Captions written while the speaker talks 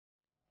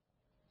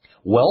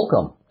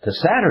Welcome to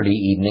Saturday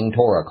Evening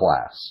Torah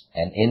Class,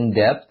 an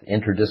in-depth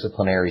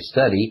interdisciplinary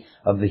study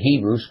of the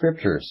Hebrew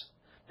Scriptures.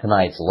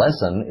 Tonight's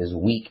lesson is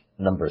week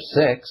number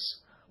 6,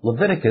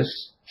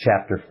 Leviticus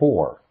chapter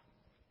 4.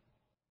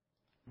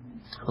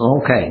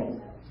 Okay,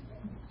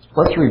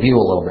 let's review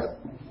a little bit.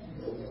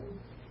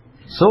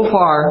 So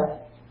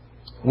far,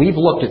 we've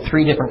looked at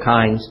 3 different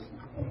kinds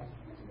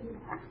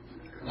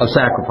of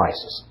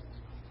sacrifices,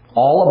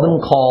 all of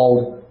them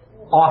called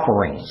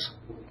offerings.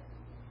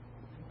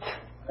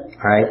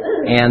 Alright,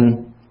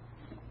 and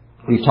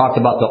we've talked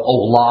about the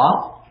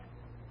olah,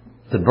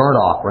 the burnt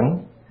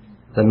offering,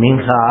 the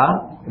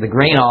mincha, the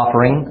grain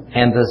offering,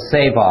 and the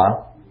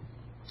seva,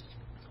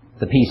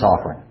 the peace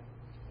offering.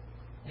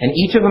 And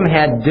each of them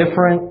had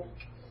different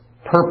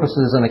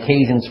purposes and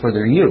occasions for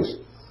their use.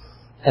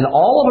 And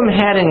all of them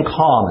had in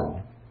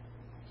common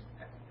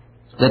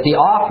that the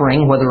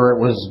offering, whether it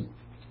was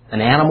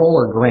an animal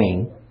or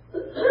grain,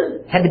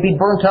 had to be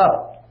burnt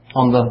up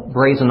on the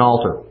brazen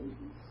altar.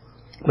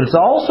 But it's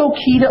also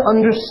key to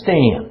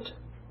understand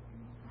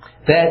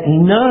that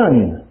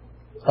none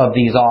of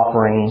these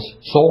offerings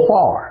so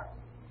far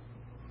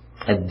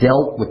have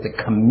dealt with the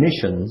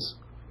commissions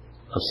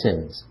of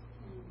sins.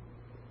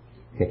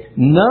 Okay.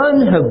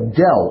 None have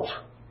dealt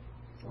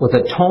with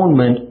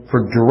atonement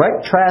for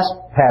direct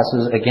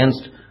trespasses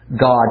against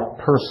God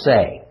per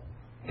se.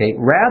 Okay.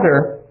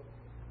 Rather,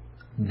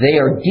 they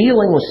are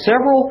dealing with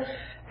several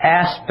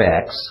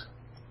aspects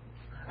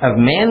of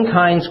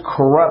mankind's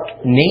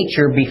corrupt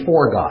nature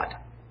before God.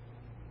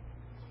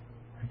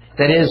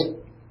 That is,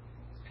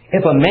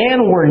 if a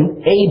man were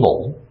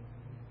able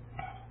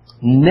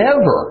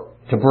never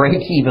to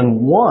break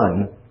even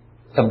one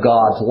of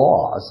God's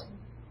laws,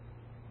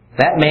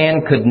 that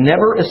man could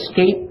never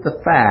escape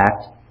the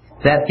fact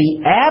that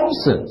the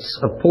absence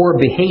of poor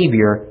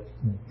behavior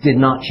did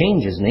not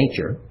change his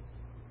nature.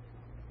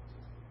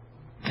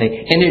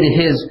 And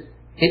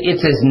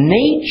it's his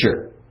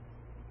nature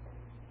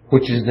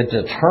which is the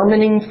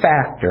determining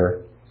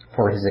factor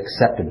for his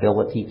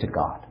acceptability to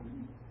God.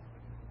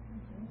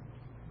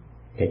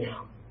 Okay.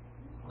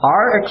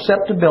 Our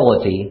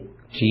acceptability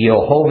to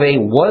Yehovah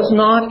was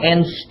not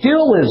and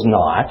still is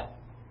not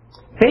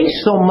based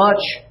so much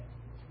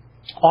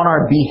on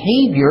our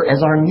behavior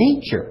as our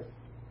nature.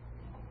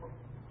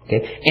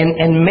 Okay.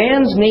 And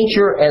man's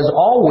nature, as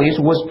always,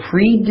 was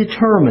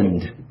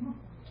predetermined.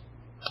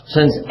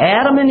 Since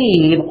Adam and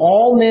Eve,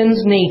 all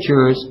men's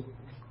natures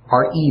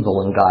are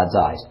evil in God's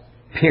eyes.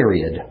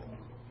 Period.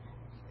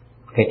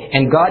 Okay.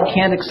 And God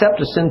can't accept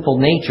a sinful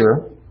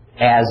nature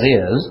as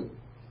is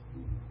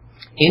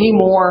any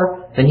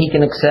more than He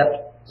can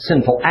accept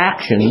sinful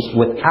actions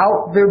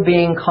without there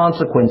being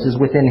consequences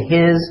within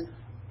His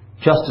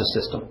justice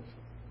system.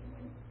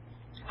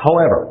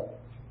 However,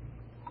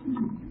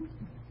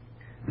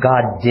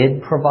 God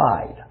did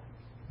provide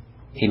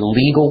a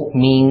legal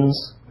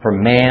means for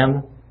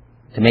man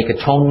to make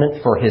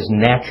atonement for his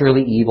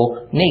naturally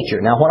evil nature.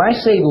 Now, when I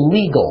say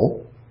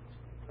legal,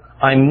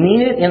 I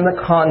mean it in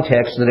the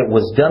context that it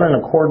was done in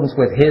accordance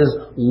with His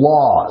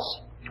laws,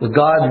 with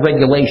God's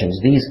regulations.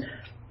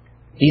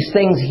 These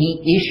things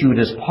He issued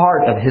as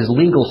part of His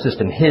legal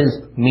system, His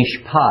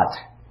mishpat.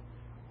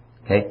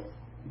 Okay?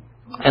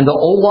 And the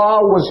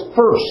olah was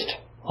first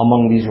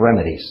among these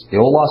remedies, the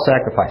olah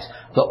sacrifice.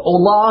 The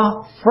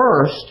olah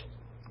first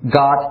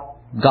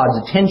got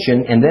God's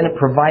attention, and then it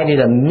provided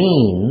a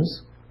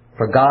means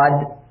for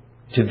God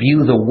to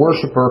view the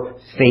worshiper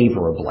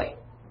favorably.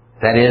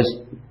 That is,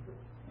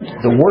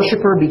 the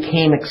worshiper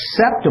became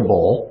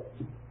acceptable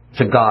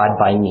to God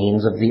by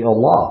means of the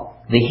olah.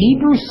 The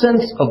Hebrew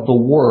sense of the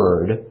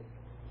word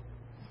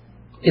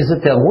is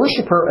that the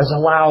worshiper is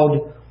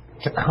allowed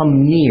to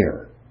come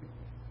near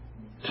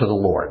to the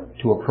Lord,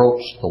 to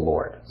approach the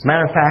Lord. As a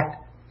matter of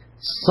fact,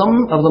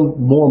 some of the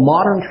more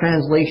modern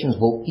translations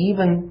will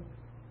even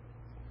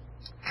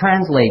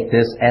translate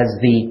this as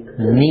the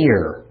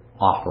near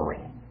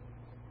offering.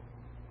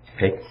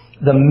 Okay.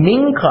 The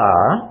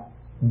mincha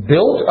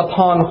built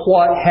upon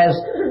what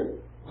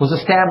was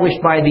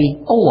established by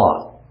the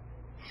olah.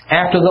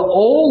 After the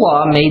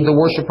olah made the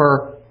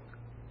worshiper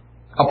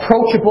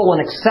approachable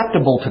and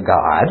acceptable to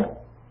God,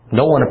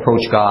 no one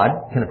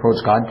can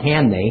approach God,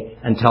 can they,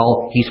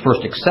 until he's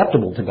first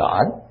acceptable to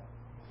God,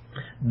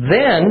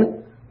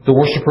 then the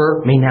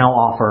worshiper may now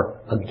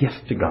offer a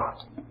gift to God.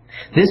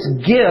 This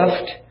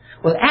gift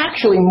was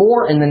actually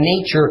more in the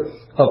nature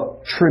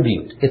of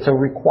tribute. It's a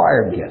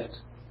required gift.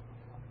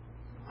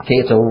 Okay,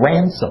 it's a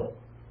ransom.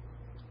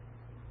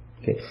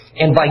 Okay.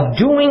 And by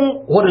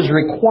doing what is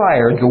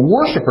required, the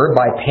worshiper,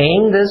 by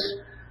paying this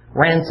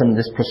ransom,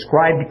 this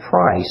prescribed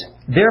price,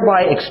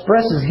 thereby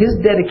expresses his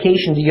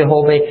dedication to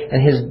Yehovah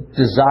and his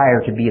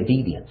desire to be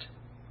obedient.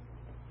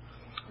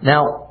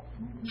 Now,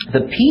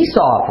 the peace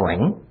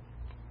offering,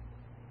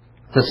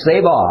 the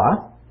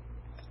seva,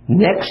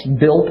 next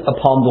built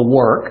upon the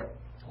work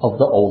of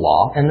the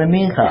olah and the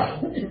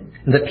mincha.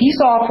 The peace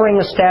offering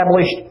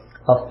established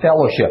a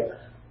fellowship,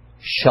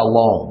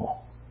 shalom,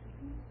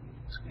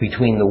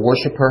 between the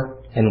worshiper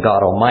and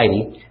God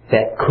Almighty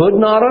that could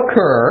not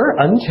occur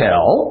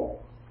until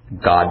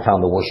God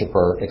found the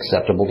worshiper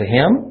acceptable to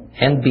him,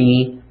 and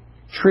B,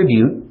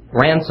 tribute,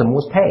 ransom,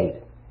 was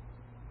paid.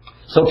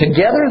 So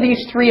together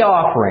these three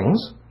offerings,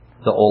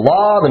 the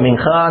Olah, the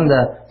Mincha, and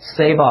the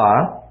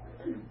Seva,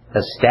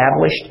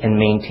 established and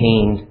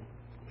maintained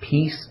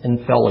peace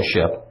and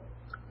fellowship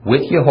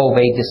with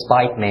Jehovah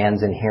despite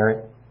man's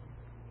inherent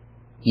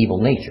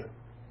evil nature.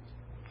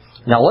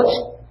 Now let's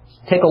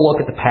take a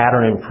look at the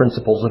pattern and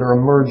principles that are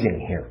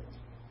emerging here.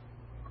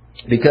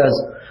 Because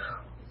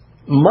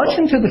much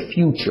into the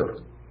future,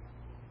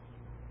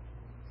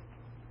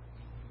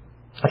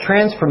 a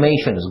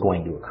transformation is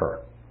going to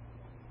occur.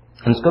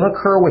 And it's going to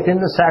occur within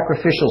the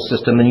sacrificial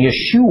system, and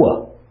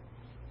Yeshua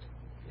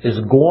is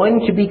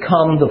going to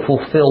become the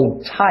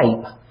fulfilled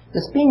type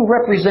that's being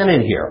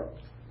represented here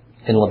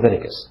in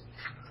Leviticus.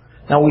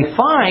 Now we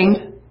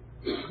find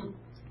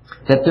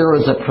that there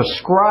is a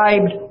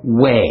prescribed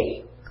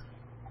way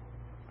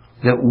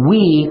that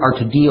we are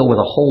to deal with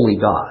a holy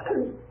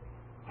God.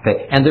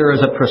 Okay? And there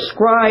is a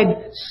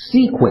prescribed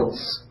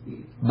sequence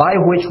by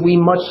which we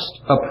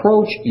must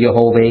approach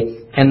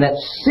Jehovah, and that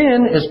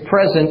sin is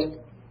present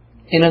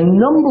in a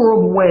number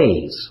of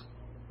ways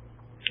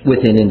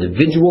within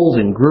individuals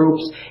and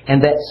groups,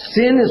 and that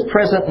sin is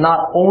present not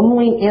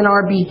only in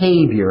our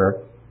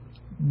behavior,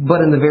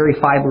 but in the very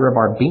fiber of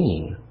our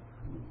being.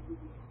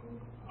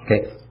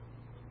 Okay?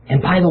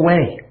 And by the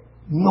way,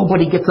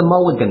 nobody gets a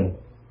mulligan.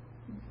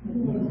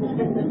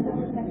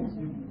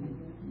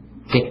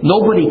 Okay?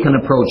 Nobody can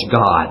approach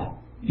God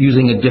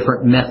using a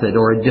different method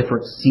or a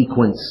different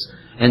sequence.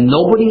 And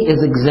nobody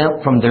is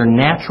exempt from their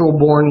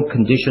natural-born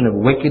condition of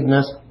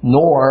wickedness,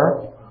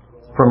 nor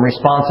from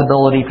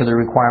responsibility for the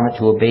requirement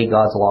to obey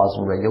God's laws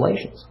and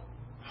regulations.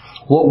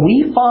 What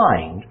we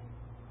find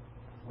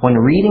when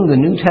reading the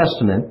New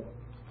Testament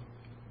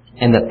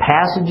and the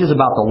passages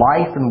about the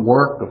life and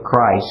work of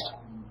Christ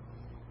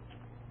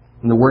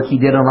and the work He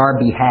did on our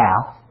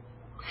behalf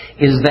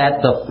is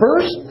that the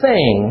first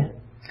thing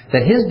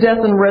that His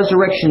death and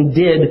resurrection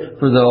did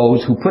for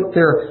those who put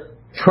their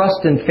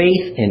trust and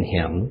faith in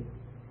Him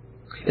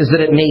is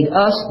that it made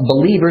us,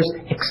 believers,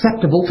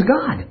 acceptable to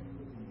God.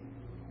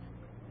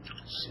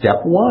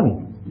 Step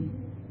one.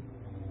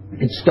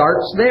 It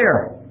starts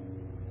there.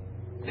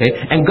 Okay?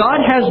 And God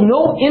has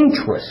no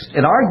interest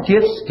in our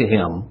gifts to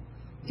Him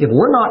if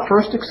we're not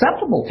first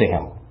acceptable to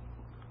Him.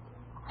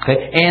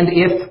 Okay? And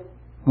if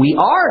we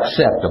are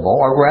acceptable,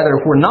 or rather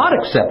if we're not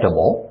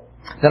acceptable,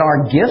 then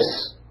our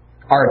gifts,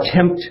 our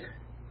attempt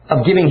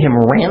of giving Him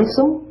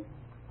ransom,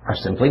 are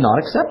simply not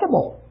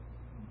acceptable.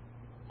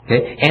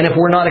 Okay? And if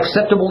we're not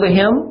acceptable to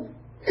Him,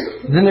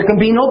 then there can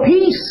be no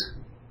peace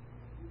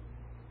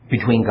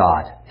between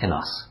God and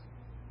us.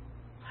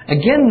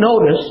 Again,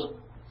 notice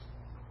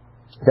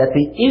that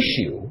the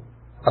issue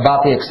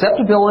about the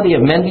acceptability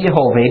of men to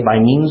Jehovah by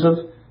means of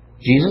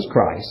Jesus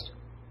Christ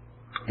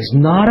is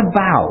not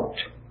about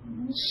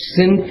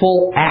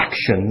sinful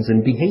actions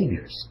and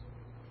behaviors.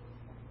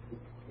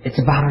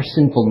 It's about our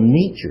sinful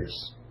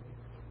natures.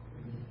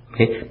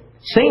 Okay?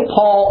 St.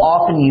 Paul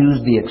often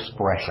used the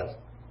expression,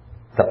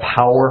 the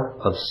power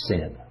of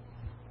sin,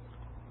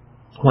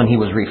 when he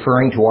was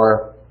referring to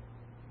our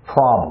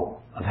problem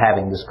of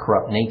having this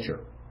corrupt nature.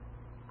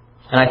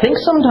 And I think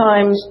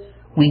sometimes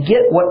we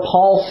get what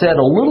Paul said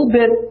a little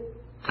bit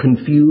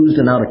confused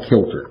and out of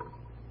kilter.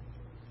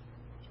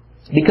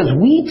 Because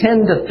we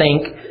tend to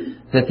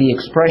think that the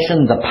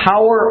expression, the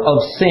power of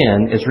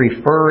sin, is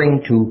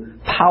referring to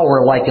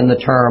power like in the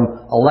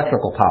term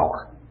electrical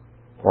power,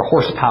 or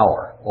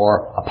horsepower,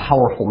 or a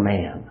powerful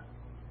man.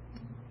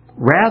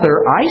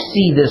 Rather, I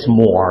see this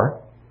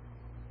more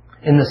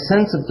in the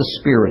sense of the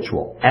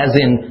spiritual, as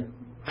in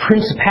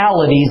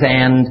principalities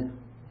and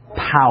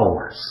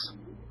powers.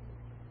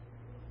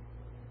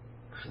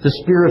 The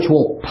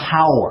spiritual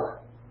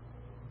power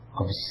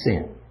of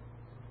sin.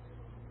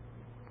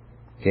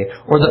 Okay?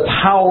 Or the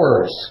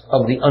powers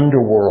of the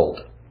underworld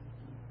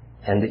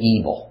and the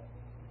evil.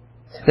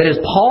 That is,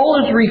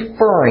 Paul is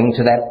referring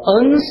to that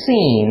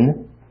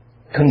unseen,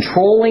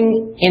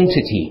 controlling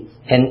entity,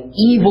 an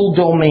evil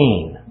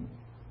domain,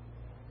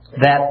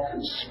 that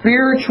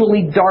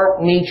spiritually dark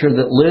nature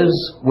that lives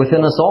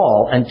within us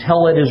all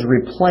until it is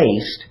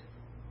replaced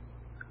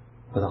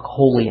with a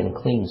holy and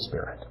clean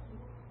spirit.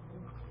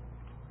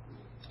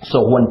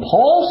 So when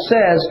Paul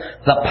says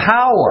the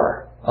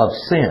power of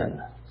sin,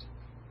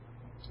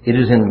 it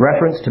is in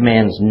reference to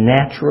man's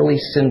naturally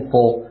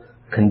sinful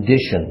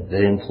condition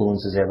that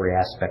influences every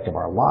aspect of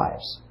our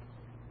lives.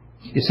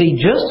 You see,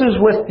 just as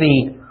with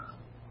the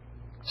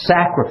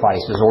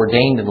sacrifices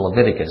ordained in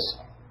Leviticus,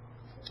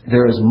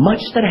 there is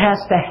much that has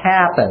to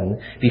happen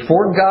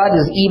before God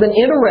is even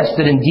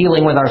interested in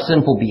dealing with our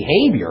sinful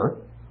behavior.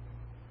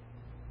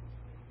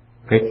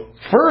 Okay?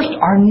 First,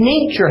 our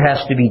nature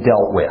has to be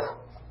dealt with.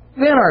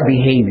 Then our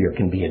behavior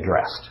can be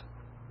addressed.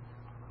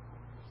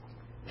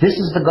 This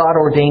is the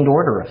God-ordained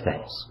order of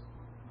things.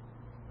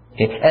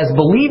 Okay? As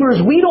believers,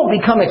 we don't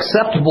become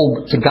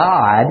acceptable to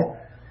God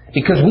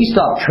because we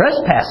stop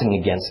trespassing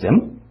against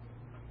Him.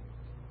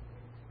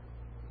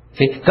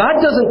 See, God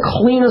doesn't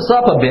clean us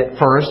up a bit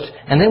first,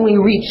 and then we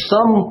reach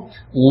some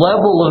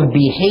level of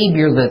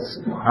behavior that's,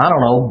 I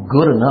don't know,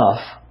 good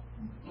enough.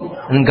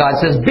 And then God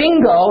says,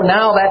 bingo,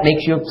 now that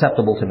makes you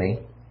acceptable to me.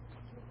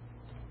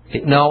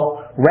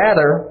 No,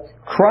 rather,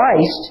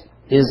 Christ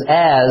is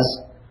as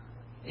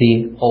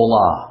the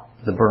olah,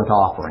 the burnt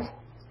offering.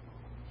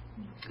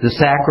 The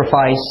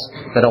sacrifice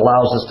that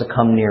allows us to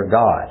come near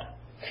God.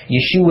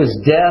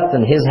 Yeshua's death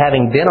and His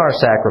having been our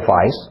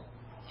sacrifice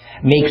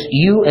makes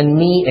you and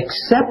me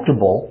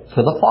acceptable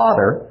to the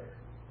Father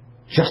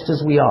just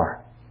as we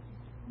are.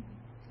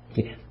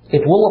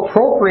 If we'll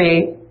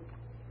appropriate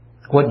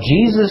what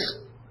Jesus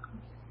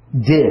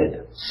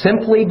did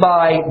simply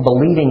by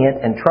believing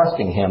it and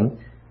trusting Him,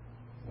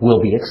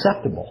 we'll be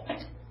acceptable.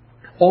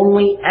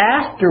 Only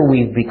after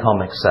we've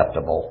become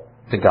acceptable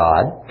to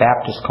God,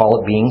 Baptists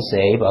call it being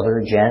saved, other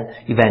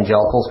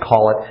evangelicals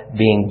call it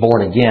being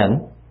born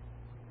again,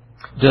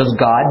 does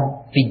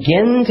God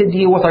begin to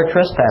deal with our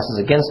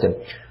trespasses against Him.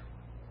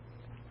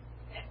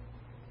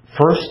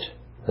 First,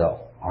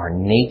 though, our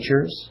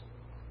natures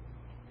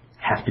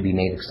have to be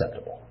made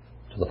acceptable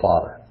to the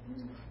Father.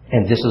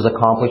 And this is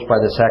accomplished by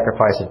the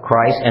sacrifice of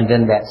Christ, and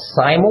then that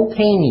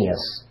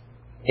simultaneous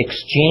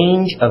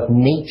exchange of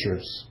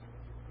natures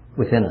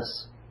within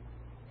us.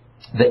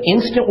 The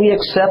instant we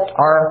accept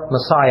our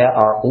Messiah,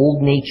 our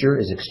old nature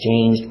is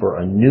exchanged for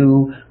a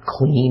new,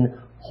 clean,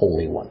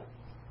 holy one.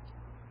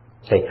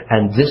 Okay,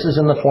 and this is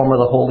in the form of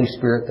the Holy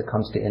Spirit that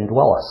comes to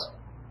indwell us.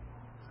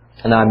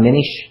 And I'm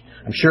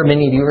sure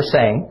many of you are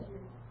saying,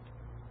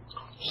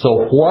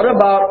 so what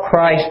about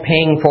Christ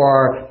paying for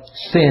our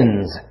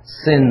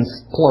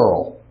sins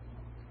plural,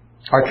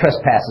 our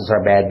trespasses,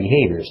 our bad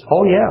behaviors?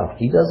 Oh yeah,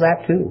 He does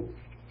that too.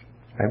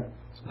 Okay?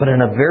 But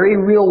in a very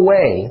real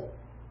way,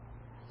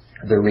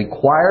 the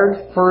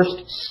required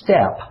first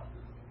step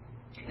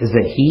is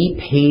that He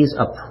pays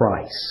a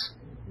price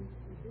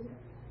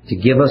to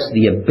give us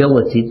the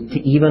ability to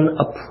even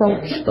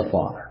approach the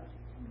Father.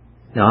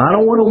 Now, I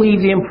don't want to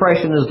leave the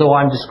impression as though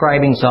I'm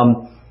describing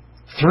some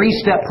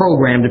 3-step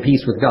program to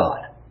peace with God.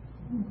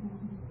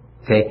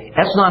 Okay?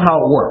 That's not how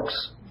it works.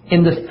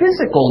 In the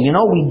physical,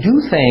 we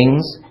do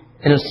things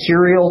in a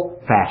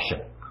serial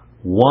fashion.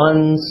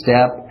 One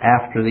step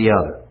after the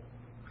other.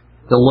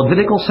 The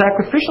Levitical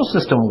sacrificial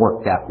system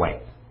worked that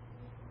way.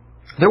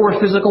 There were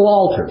physical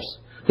altars.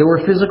 There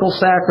were physical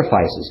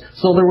sacrifices.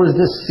 So there was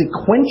this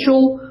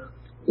sequential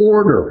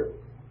order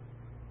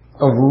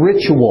of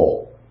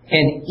ritual.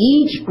 And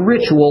each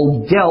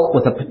ritual dealt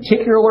with a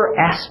particular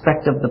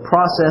aspect of the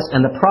process,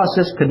 and the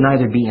process could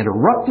neither be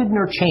interrupted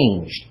nor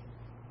changed.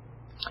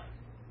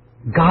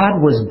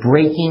 God was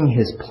breaking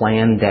His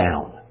plan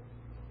down,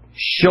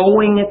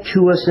 showing it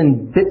to us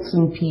in bits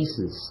and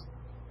pieces,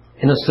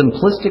 in a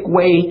simplistic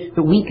way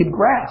that we could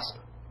grasp.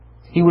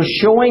 He was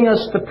showing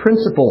us the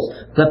principles,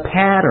 the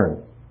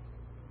pattern.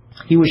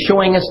 He was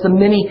showing us the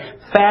many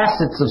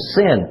facets of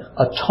sin,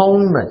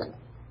 atonement,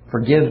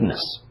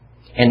 forgiveness.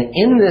 And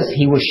in this,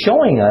 He was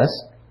showing us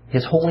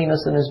His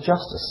holiness and His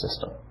justice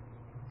system.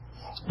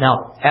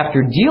 Now,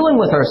 after dealing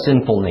with our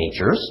sinful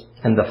natures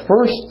in the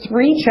first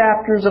 3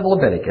 chapters of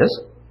Leviticus,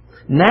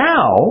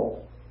 now,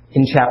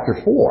 in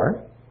chapter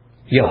 4,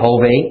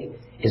 Yehovah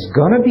is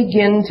going to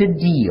begin to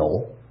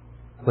deal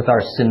with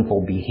our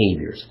sinful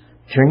behaviors.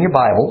 Turn your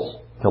Bibles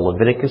to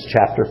Leviticus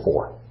chapter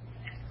 4.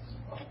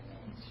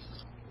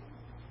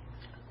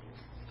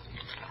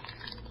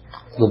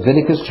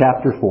 Leviticus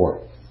chapter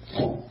 4.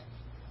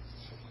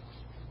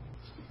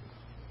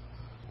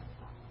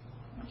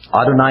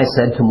 Adonai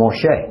said to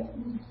Moshe,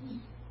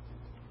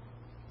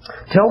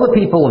 "Tell the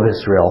people of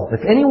Israel,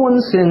 if anyone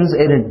sins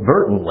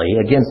inadvertently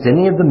against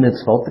any of the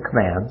mitzvot, the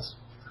commands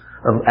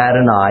of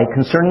Adonai,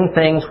 concerning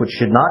things which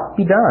should not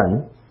be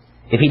done,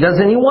 if he does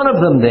any one of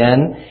them,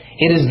 then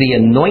it is the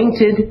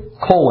anointed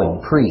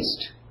Cohen,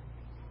 priest,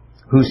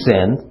 who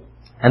sinned,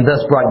 and thus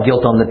brought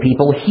guilt on the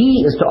people.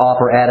 He is to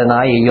offer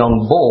Adonai a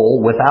young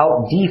bull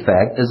without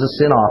defect as a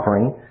sin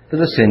offering for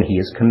the sin he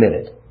has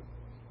committed.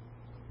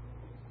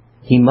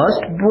 He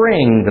must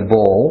bring the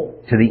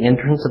bull to the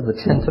entrance of the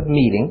tent of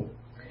meeting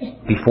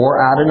before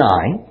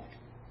Adonai,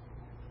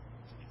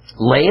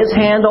 lay his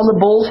hand on the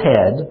bull's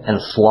head, and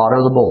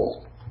slaughter the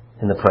bull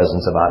in the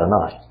presence of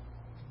Adonai.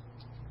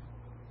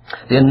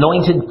 The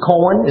anointed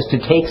Cohen is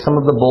to take some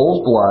of the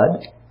bull's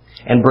blood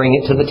and bring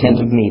it to the tent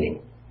of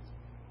meeting.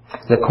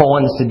 The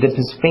Cohen is to dip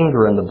his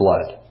finger in the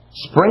blood,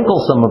 sprinkle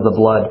some of the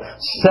blood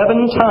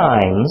 7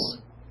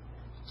 times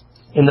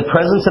in the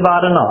presence of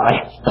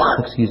Adonai,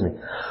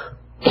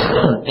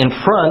 in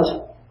front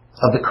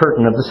of the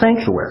curtain of the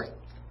sanctuary.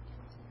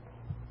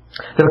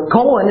 The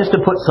Cohen is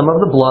to put some of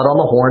the blood on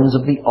the horns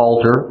of the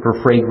altar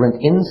for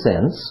fragrant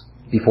incense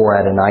before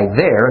Adonai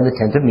there in the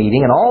tent of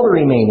meeting, and all the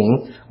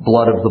remaining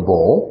blood of the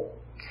bull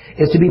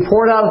is to be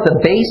poured out at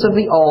the base of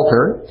the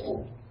altar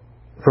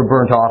for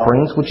burnt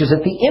offerings, which is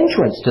at the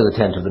entrance to the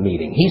tent of the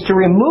meeting. He's to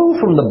remove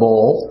from the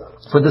bull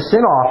for the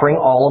sin offering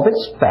all of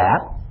its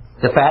fat,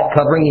 the fat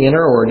covering the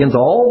inner organs,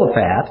 all the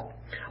fat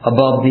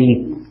above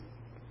the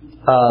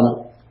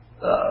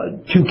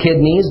 2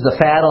 kidneys, the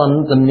fat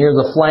on them near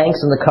the flanks,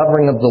 and the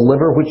covering of the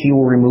liver, which you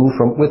will remove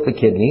from with the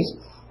kidneys,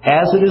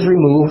 as it is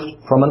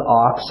removed from an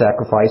ox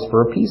sacrificed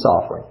for a peace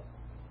offering.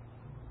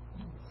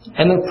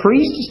 And the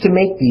priest is to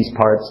make these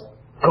parts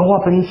go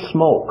up in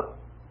smoke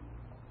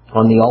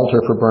on the altar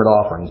for burnt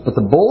offerings. But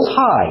the bull's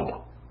hide,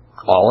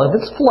 all of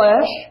its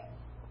flesh,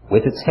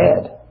 with its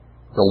head,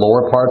 the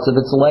lower parts of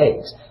its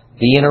legs,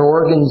 the inner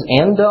organs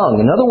and dung.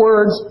 In other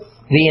words,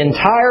 the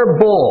entire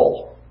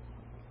bull,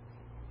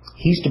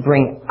 he's to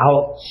bring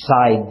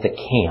outside the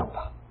camp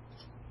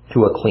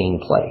to a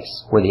clean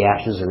place where the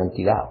ashes are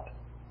emptied out.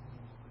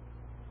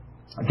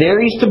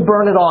 There he's to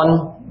burn it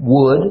on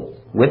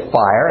wood with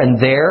fire, and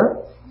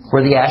there,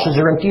 where the ashes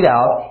are emptied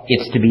out,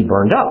 it's to be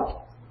burned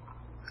up.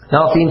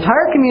 Now, if the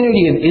entire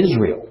community of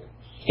Israel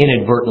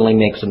inadvertently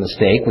makes a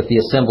mistake, with the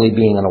assembly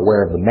being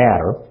unaware of the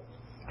matter,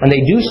 and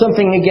they do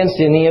something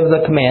against any of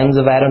the commands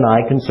of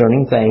Adonai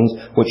concerning things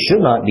which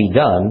should not be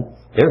done,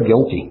 they're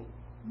guilty.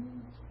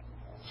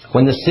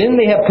 When the sin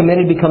they have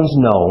committed becomes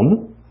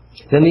known,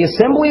 then the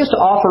assembly is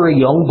to offer a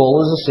young bull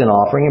as a sin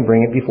offering and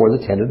bring it before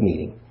the tent of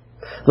meeting.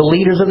 The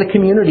leaders of the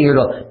community are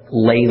to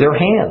lay their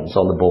hands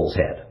on the bull's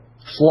head,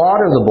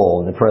 slaughter the bull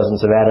in the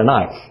presence of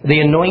Adonai.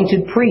 The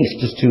anointed priest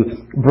is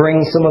to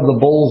bring some of the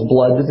bull's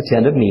blood to the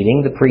tent of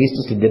meeting. The priest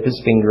is to dip his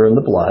finger in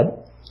the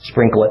blood,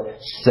 sprinkle it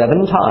 7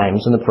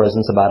 times in the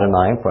presence of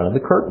Adonai in front of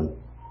the curtain.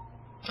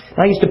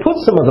 Now he's to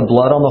put some of the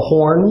blood on the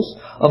horns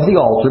of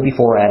the altar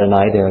before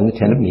Adonai there in the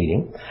tent of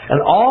meeting, and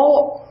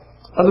all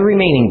of the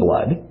remaining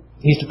blood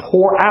he's to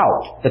pour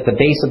out at the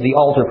base of the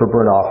altar for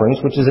burnt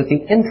offerings, which is at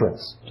the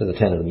entrance to the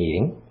tent of the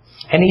meeting.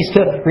 And he's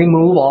to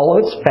remove all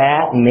of its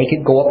fat and make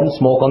it go up in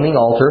smoke on the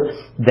altar.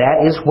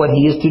 That is what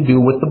he is to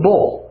do with the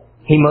bull.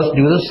 He must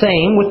do the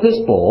same with this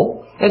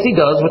bull as he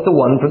does with the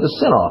one for the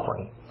sin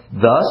offering.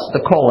 Thus,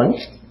 the Kohen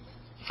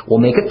will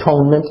make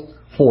atonement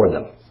for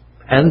them,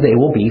 and they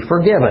will be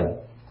forgiven.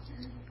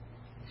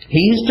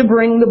 He's to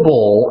bring the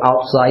bull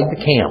outside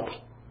the camp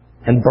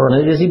and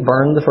burn it as he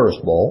burned the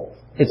first bull.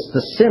 It's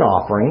the sin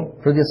offering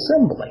for the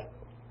assembly.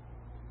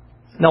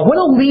 Now, when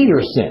a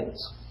leader sins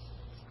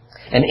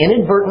and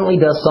inadvertently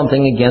does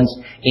something against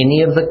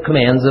any of the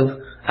commands of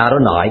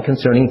Adonai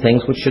concerning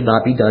things which should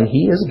not be done,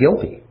 he is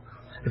guilty.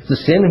 If the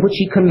sin which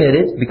he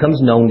committed becomes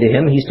known to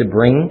him, is to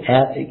bring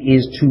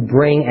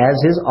as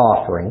his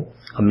offering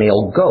a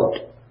male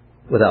goat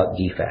without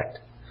defect.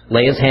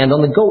 Lay his hand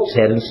on the goat's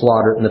head and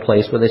slaughter it in the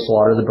place where they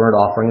slaughter the burnt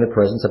offering in the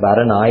presence of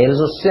Adonai. It is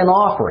a sin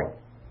offering.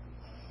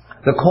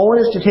 The Kohen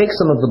is to take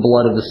some of the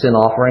blood of the sin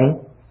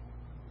offering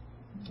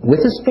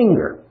with his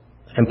finger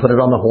and put it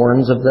on the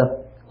horns of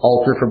the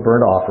altar for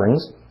burnt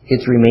offerings.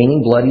 Its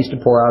remaining blood he's to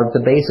pour out at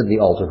the base of the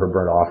altar for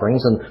burnt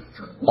offerings, and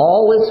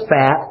all its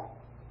fat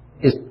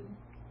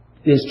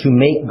is to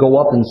make go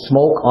up in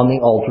smoke on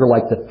the altar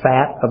like the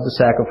fat of the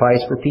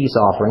sacrifice for peace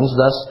offerings.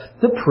 Thus,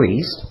 the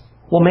priest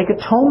will make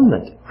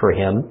atonement for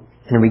him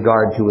in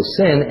regard to his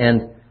sin,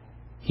 and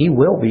he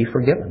will be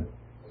forgiven.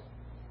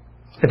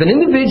 If an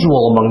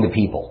individual among the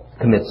people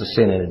commits a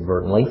sin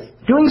inadvertently,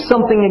 doing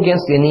something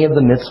against any of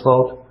the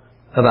mitzvot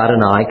of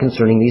Adonai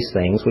concerning these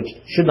things which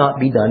should not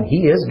be done,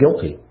 he is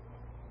guilty.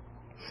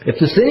 If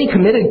the sin he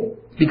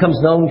committed becomes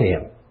known to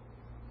him,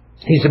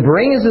 he's to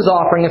bring as his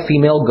offering a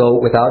female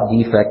goat without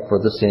defect for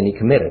the sin he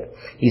committed.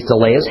 He's to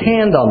lay his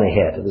hand on the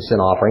head of the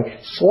sin offering,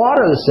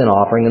 slaughter the sin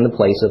offering in the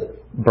place of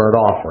burnt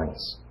offerings.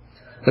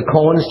 The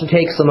Kohen is to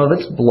take some of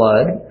its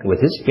blood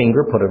with his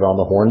finger, put it on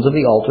the horns of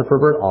the altar for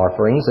burnt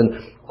offerings,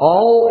 and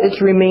all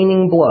its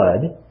remaining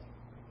blood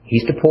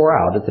he's to pour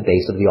out at the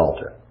base of the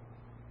altar.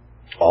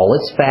 All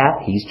its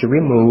fat he's to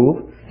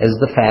remove, as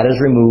the fat is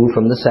removed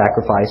from the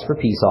sacrifice for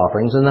peace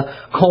offerings, and the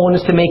Kohen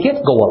is to make it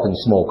go up in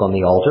smoke on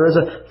the altar as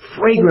a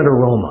fragrant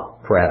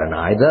aroma for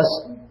Adonai. Thus,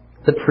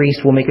 the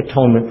priest will make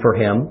atonement for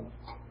him,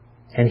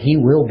 and he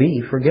will be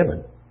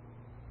forgiven.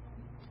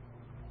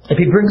 If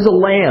he brings a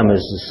lamb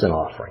as a sin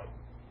offering,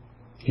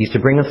 he's to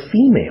bring a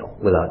female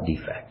without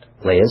defect.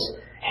 Lay his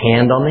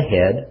hand on the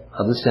head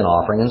of the sin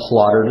offering and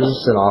slaughter it as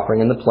a sin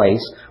offering in the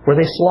place where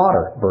they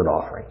slaughter burnt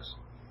offerings.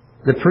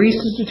 The priest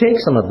is to take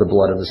some of the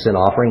blood of the sin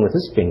offering with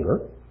his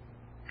finger,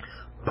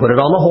 put it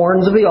on the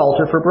horns of the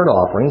altar for burnt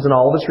offerings, and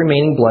all of its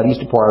remaining blood he's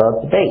to pour out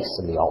at the base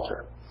of the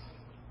altar.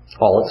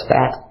 All its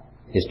fat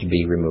is to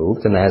be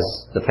removed, and as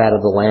the fat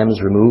of the lamb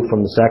is removed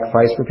from the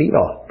sacrifice for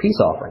peace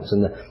offerings,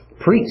 and the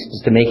priest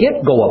is to make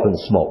it go up in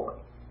smoke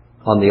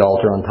on the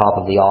altar on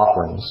top of the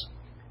offerings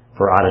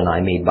for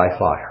Adonai made by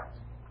fire.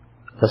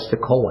 Thus the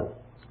Kohen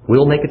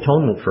will make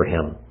atonement for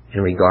him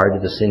in regard to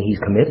the sin he's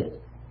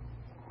committed,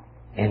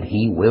 and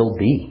he will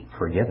be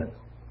forgiven.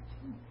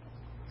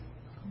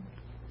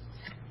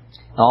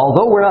 Now,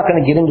 although we're not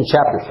going to get into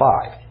chapter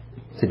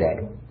 5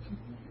 today,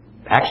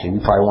 actually we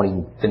probably won't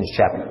even finish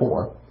chapter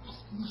 4,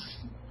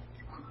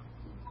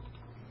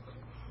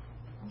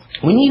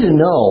 we need to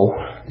know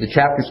that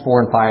chapters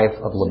 4 and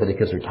 5 of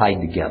Leviticus are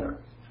tied together,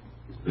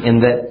 in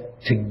that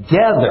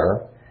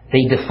together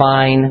they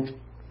define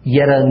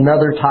yet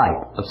another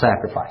type of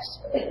sacrifice.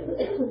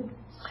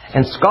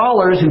 And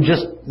scholars who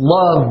just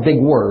love big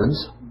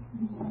words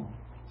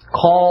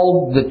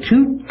called the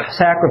two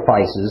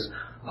sacrifices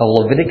of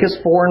Leviticus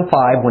 4 and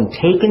 5, when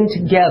taken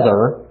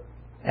together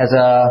as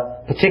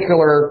a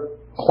particular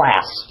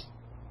class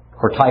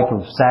or type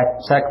of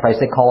sacrifice,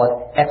 they call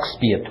it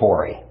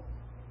expiatory.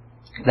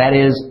 That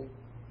is,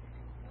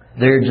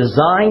 they're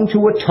designed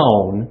to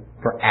atone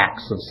for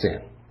acts of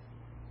sin.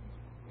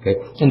 Okay.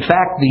 In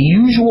fact, the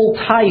usual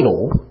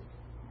title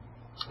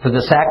for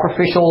the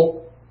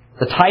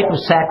type of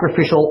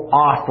sacrificial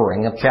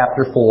offering of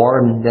chapter 4,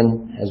 and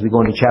then as we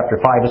go into chapter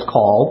 5, is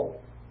called,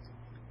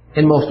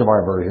 in most of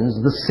our versions,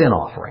 the sin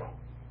offering.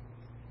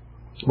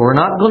 We're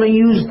not going to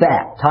use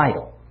that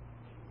title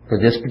for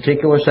this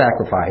particular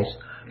sacrifice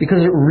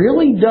because it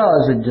really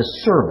does a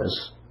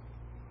disservice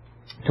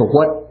to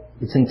what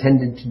it's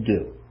intended to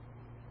do.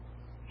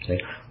 Okay.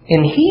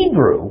 In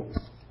Hebrew,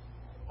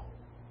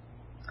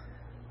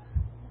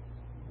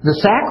 the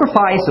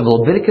sacrifice of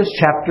Leviticus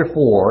chapter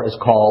 4 is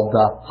called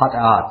the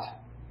hata'at.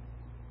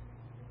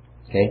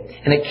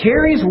 Okay? And it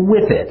carries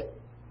with it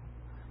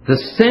the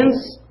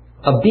sense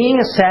of being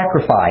a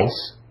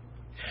sacrifice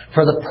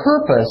for the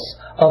purpose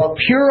of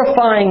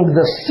purifying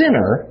the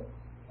sinner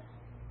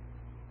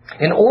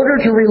in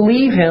order to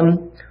relieve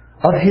him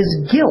of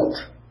his guilt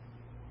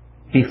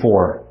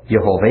before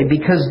Jehovah,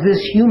 because this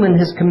human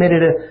has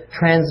committed a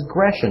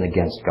transgression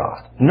against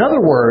God. In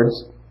other words,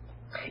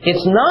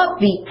 it's not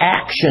the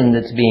action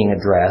that's being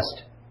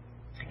addressed,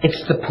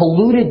 it's the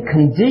polluted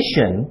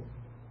condition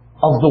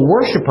of the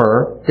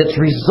worshiper that's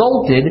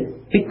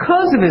resulted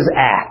because of his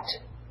act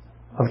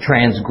of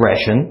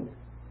transgression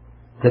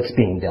that's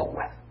being dealt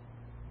with.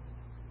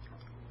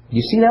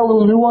 You see that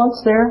little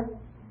nuance there?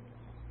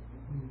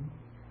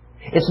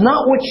 It's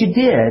not what you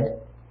did,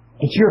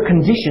 it's your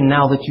condition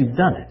now that you've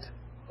done it.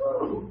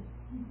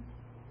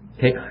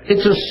 Okay?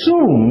 It's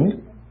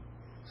assumed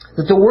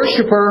that the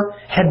worshiper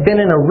had been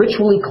in a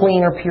ritually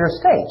clean or pure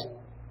state.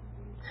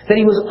 That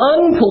he was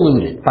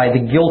unpolluted by the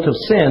guilt of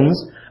sins,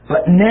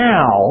 but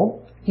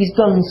now he's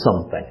done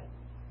something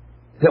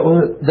that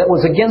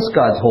was against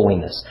God's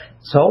holiness.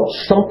 So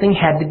something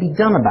had to be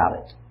done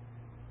about it.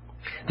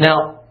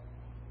 Now,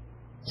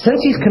 since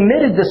he's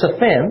committed this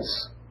offense,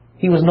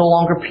 he was no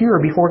longer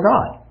pure before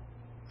God.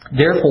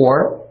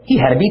 Therefore, he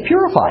had to be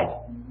purified.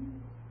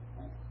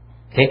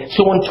 Okay?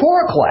 So in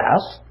Torah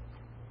class,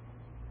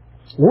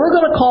 we're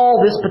going to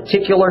call this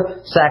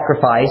particular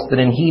sacrifice, that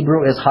in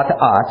Hebrew is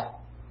hata'at,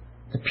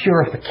 the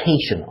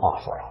purification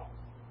offering.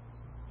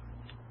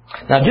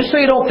 Now, just so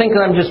you don't think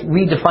that I'm just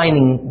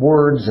redefining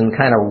words and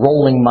kind of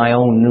rolling my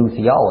own new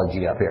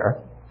theology up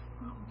here,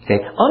 okay,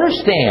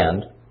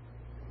 understand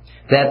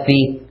that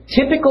the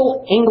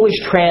typical English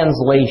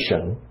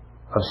translation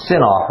of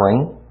sin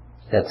offering,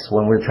 that's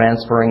when we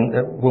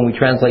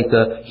translate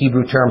the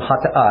Hebrew term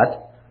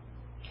hata'at,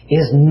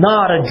 is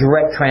not a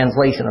direct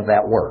translation of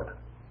that word.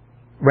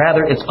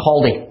 Rather, it's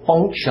called a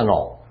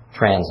functional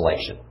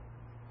translation.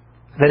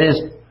 That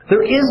is,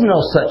 there is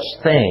no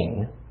such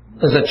thing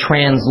as a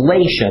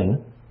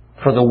translation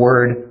for the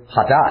word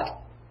hatat.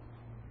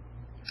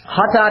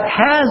 Hatat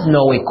has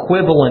no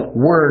equivalent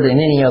word in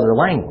any other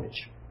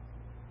language.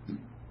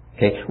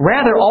 Okay?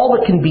 Rather, all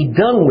that can be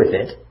done with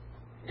it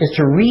is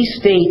to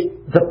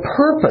restate the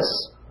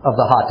purpose of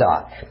the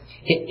hatat,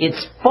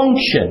 its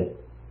function.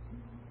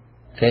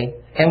 Okay?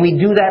 And we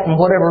do that in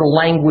whatever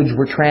language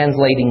we're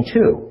translating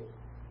to.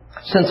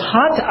 Since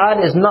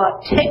hatat is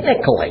not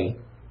technically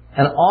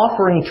an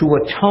offering to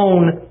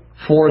atone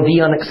for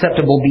the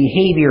unacceptable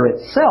behavior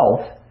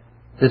itself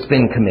that's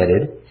been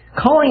committed,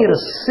 calling it a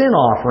sin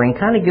offering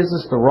kind of gives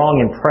us the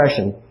wrong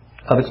impression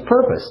of its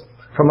purpose.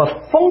 From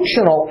a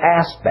functional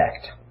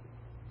aspect,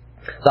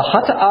 the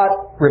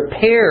hata'at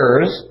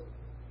repairs,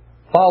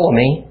 follow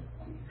me,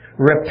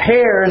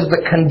 repairs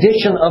the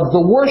condition of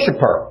the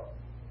worshiper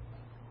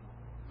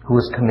who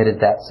has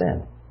committed that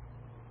sin.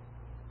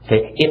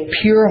 Okay? It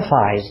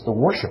purifies the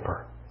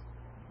worshiper.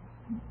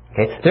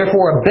 Okay?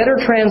 Therefore, a better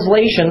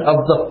translation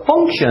of the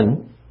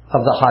function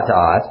of the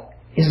hata'at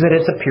is that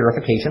it's a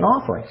purification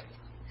offering.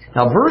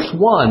 Now, verse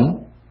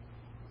 1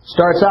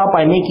 starts out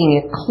by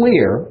making it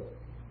clear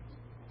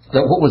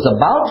that what was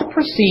about to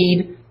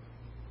precede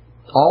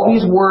all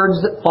these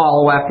words that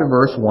follow after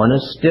verse 1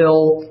 is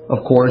still,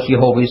 of course,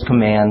 Jehovah's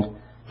command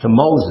to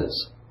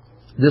Moses.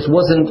 This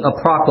wasn't a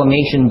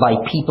proclamation by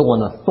people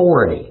in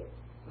authority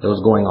that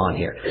was going on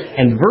here.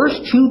 And verse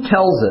 2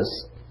 tells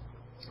us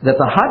that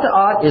the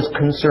hata'at is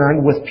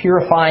concerned with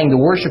purifying the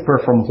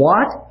worshiper from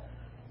what?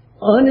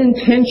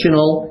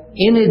 Unintentional,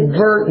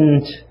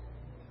 inadvertent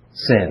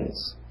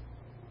sins.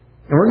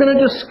 And we're going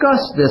to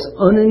discuss this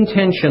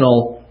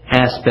unintentional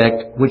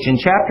aspect, which in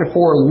chapter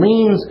 4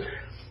 leans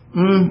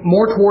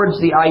more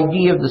towards the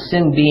idea of the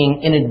sin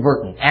being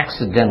inadvertent,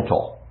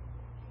 accidental.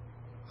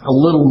 A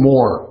little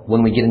more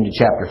when we get into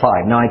chapter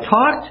 5. Now, I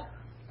talked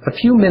a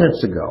few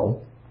minutes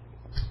ago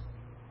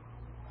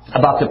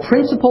about the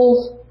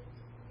principles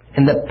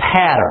and the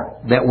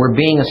pattern that were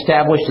being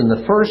established in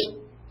the first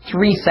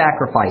 3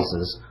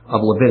 sacrifices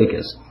of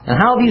Leviticus, and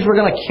how these were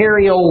going to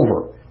carry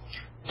over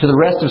to the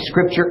rest of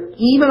Scripture,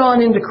 even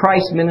on into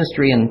Christ's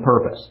ministry and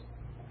purpose.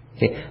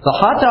 Okay. The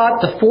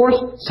hatat, the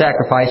fourth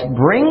sacrifice,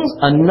 brings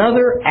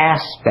another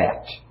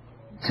aspect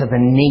to the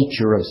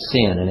nature of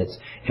sin and its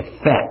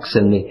effects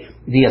and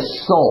the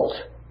assault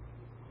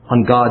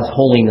on God's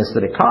holiness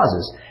that it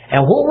causes.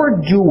 And what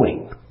we're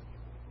doing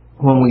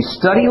when we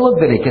study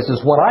Leviticus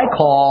is what I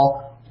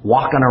call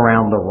walking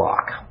around the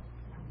rock.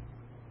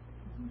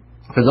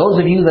 For those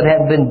of you that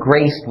have been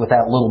graced with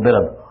that little bit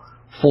of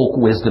folk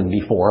wisdom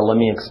before, let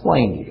me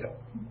explain to you.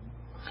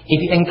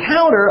 If you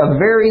encounter a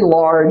very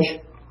large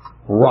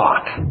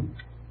rock,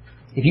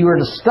 if you were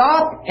to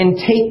stop and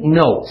take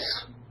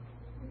notes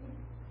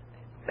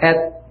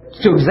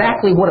to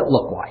exactly what it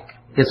looked like,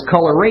 its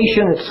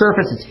coloration, its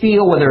surface, its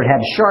feel, whether it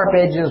had sharp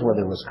edges,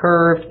 whether it was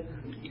curved,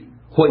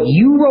 what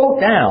you wrote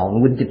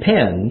down would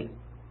depend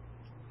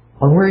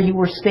on where you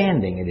were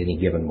standing at any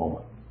given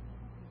moment.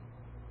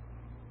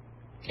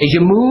 As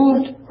you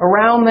moved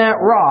around that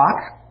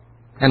rock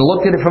and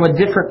looked at it from a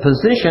different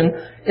position,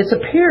 its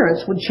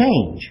appearance would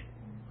change.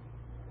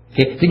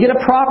 Okay? To get a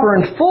proper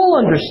and full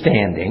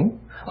understanding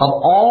of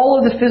all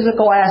of the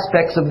physical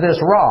aspects of this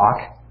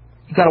rock,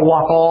 you've got to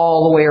walk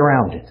all the way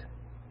around it.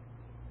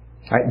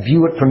 All right?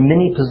 View it from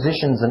many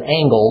positions and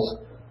angles,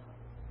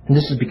 and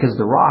this is because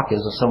the rock is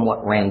a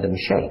somewhat random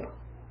shape.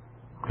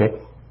 Okay?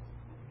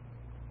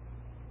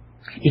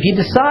 If you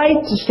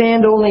decide to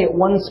stand only at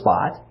one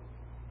spot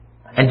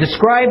and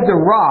describe the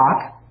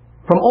rock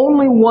from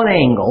only one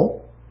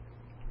angle,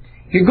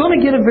 you're going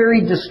to get a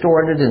very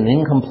distorted and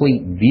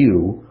incomplete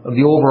view of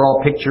the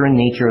overall picture and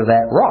nature of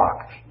that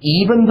rock,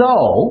 even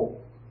though,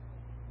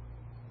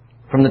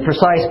 from the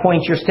precise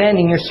point you're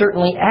standing, you're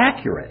certainly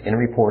accurate in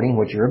reporting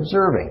what you're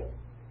observing.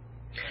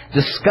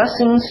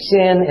 Discussing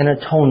sin and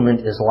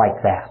atonement is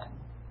like that.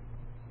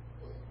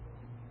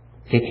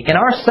 Okay? In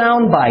our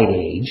soundbite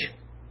age,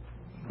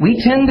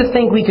 we tend to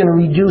think we can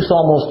reduce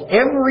almost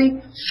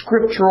every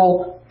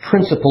scriptural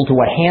principle to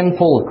a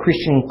handful of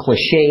Christian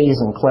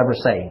cliches and clever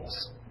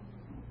sayings.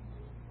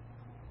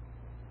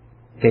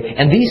 Okay?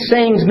 And these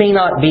sayings may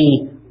not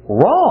be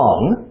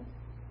wrong,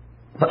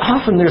 but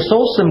often they're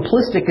so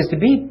simplistic as to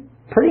be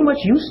pretty much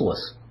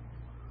useless.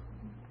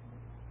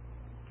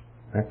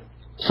 Okay?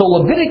 So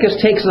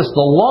Leviticus takes us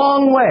the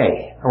long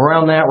way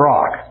around that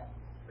rock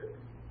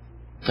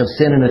of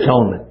sin and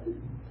atonement.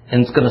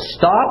 And it's going to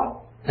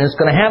stop and it's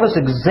going to have us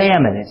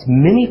examine its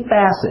many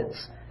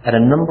facets at a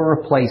number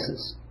of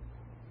places.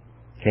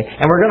 Okay?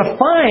 And we're going to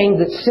find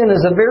that sin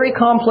is a very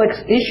complex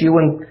issue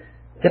and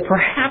that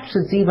perhaps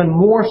it's even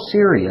more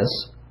serious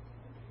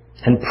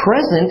and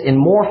present in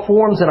more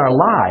forms in our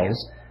lives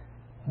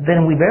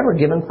than we've ever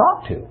given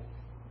thought to.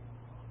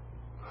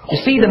 You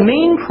see, the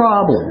main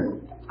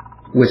problem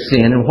with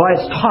sin and why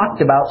it's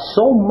talked about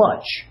so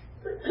much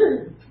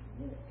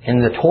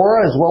in the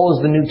Torah as well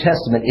as the New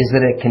Testament is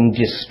that it can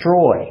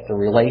destroy the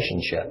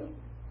relationship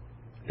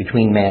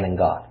between man and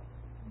God.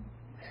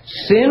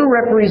 Sin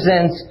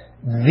represents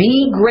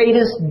the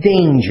greatest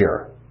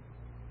danger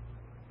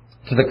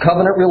to the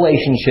covenant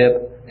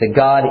relationship that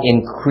God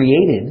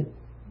created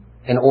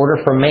in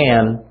order for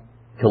man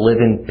to live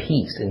in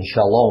peace and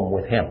shalom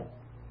with Him.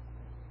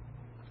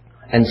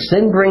 And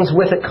sin brings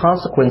with it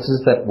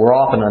consequences that were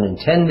often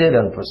unintended,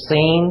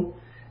 unforeseen,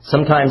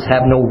 sometimes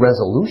have no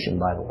resolution,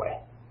 by the way.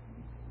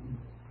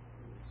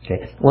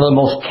 Okay. One of the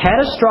most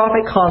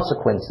catastrophic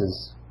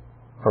consequences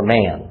for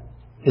man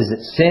is that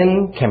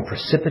sin can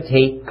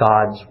precipitate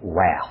God's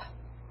wrath.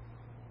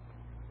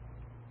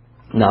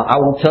 Now, I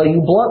will tell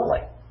you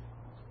bluntly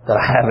that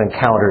I have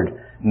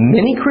encountered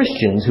many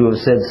Christians who have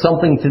said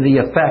something to the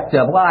effect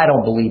of, well, I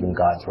don't believe in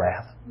God's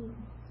wrath.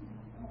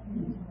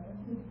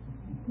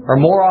 Or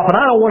more often,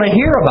 I don't want to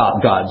hear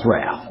about God's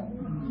wrath.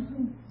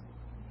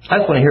 I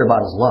just want to hear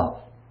about His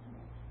love.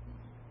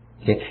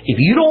 Okay? If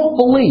you don't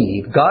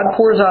believe God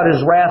pours out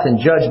His wrath and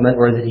judgment,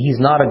 or that He's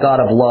not a God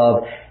of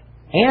love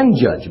and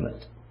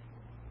judgment,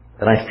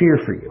 then I fear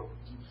for you.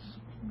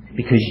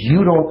 Because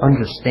you don't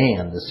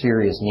understand the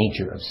serious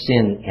nature of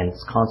sin and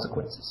its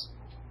consequences.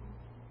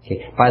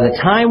 Okay? By the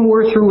time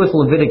we're through with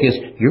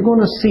Leviticus, you're going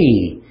to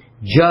see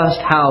just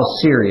how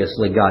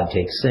seriously God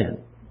takes sin.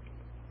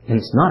 And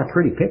it's not a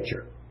pretty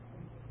picture.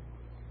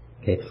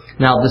 Okay.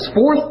 Now, this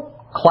fourth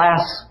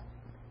class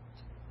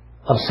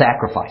of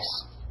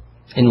sacrifice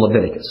in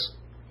Leviticus,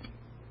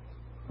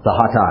 the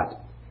hatat,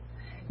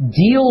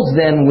 deals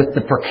then with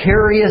the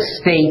precarious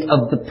state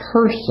of the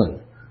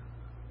person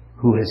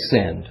who has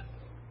sinned.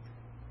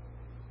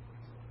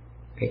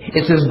 Okay.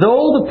 It's as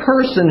though the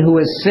person who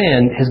has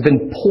sinned has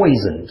been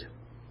poisoned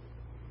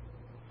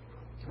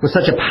with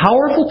such a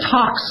powerful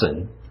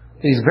toxin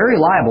that he's very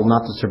liable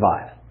not to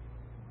survive.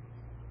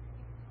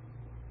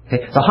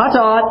 Okay. The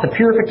hatat, the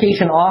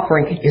purification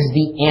offering, is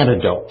the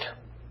antidote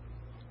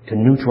to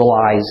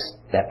neutralize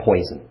that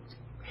poison.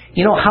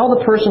 You know, how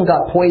the person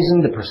got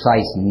poisoned, the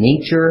precise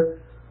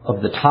nature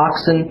of the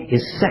toxin,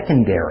 is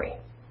secondary.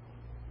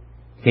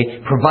 Okay.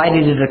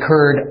 Provided it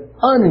occurred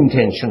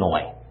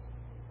unintentionally.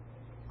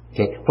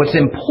 Okay. What's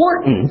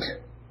important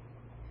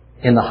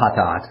in the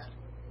hatat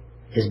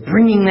is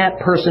bringing that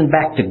person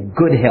back to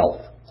good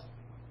health,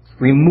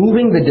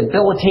 removing the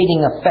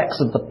debilitating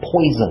effects of the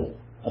poison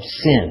of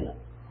sin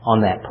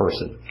on that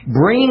person,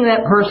 bringing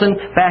that person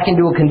back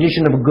into a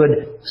condition of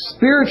good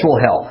spiritual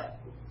health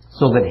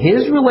so that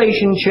his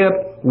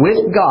relationship with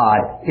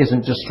God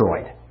isn't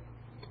destroyed.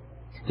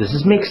 Does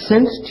this make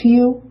sense to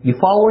you? You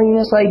following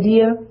this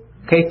idea?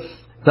 Okay.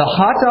 The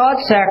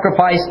Hata'at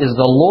sacrifice is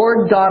the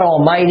Lord God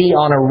Almighty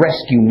on a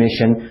rescue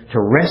mission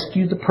to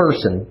rescue the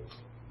person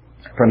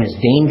from his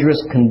dangerous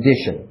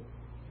condition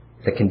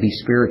that can be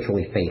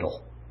spiritually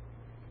fatal.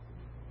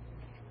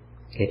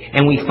 Okay.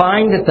 And we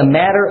find that the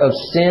matter of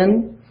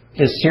sin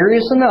is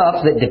serious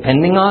enough that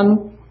depending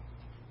on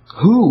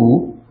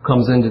who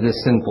comes into this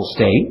sinful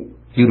state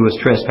due to his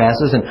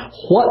trespasses and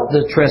what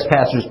the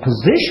trespasser's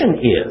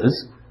position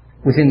is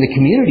within the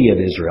community of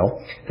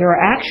Israel, there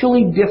are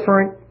actually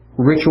different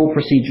ritual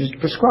procedures to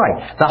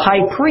prescribe. The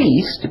high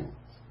priest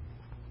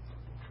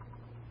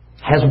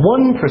has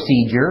one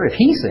procedure if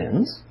he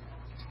sins,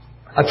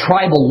 a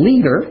tribal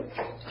leader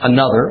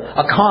another,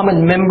 a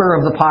common member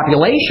of the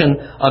population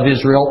of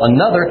Israel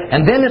another,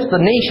 and then if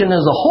the nation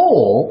as a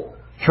whole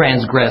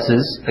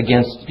transgresses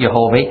against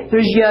Jehovah,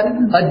 there's yet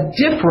a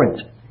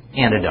different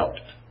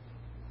antidote.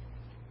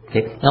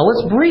 Okay. Now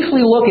let's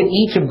briefly look at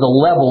each of the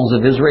levels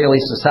of Israeli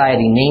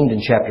society named in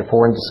chapter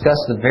 4 and discuss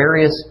the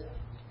various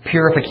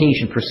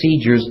purification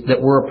procedures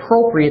that were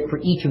appropriate for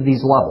each of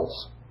these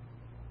levels.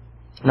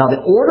 Now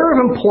the order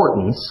of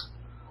importance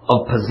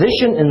of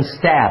position and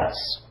status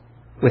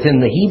within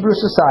the Hebrew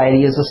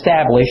society is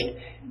established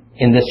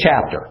in this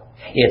chapter.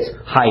 It's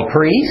high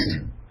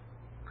priest,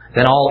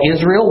 then all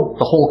Israel,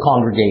 the whole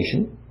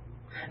congregation,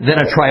 then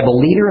a tribal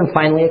leader, and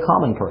finally a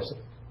common person.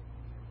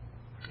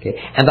 Okay.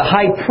 And the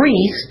high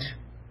priest,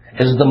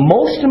 as the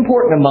most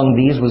important among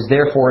these, was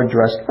therefore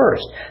addressed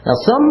first. Now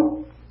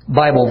some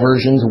Bible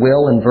versions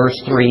will, in verse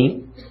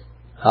 3,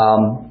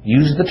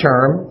 use the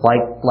term,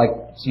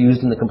 like it's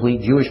used in the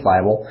complete Jewish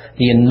Bible,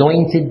 the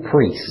anointed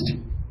priest.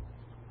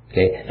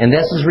 Okay. And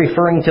this is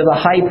referring to the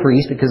high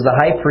priest because the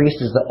high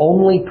priest is the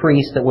only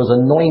priest that was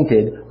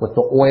anointed with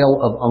the oil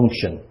of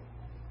unction.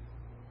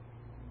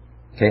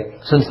 Okay.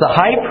 Since the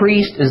high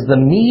priest is the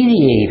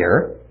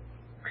mediator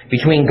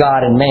between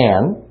God and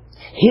man,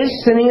 his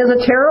sinning is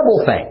a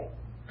terrible thing.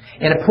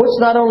 And it puts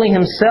not only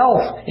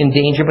himself in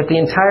danger, but the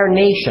entire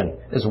nation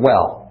as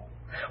well.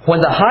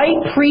 When the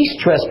high priest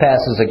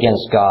trespasses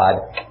against God,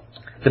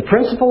 the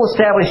principle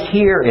established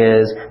here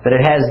is that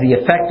it has the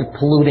effect of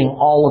polluting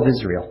all of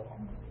Israel.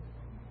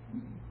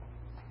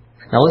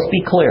 Now let's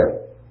be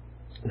clear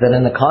that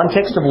in the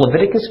context of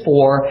Leviticus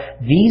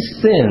 4,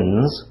 these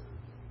sins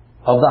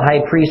of the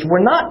high priest were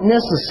not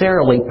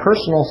necessarily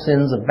personal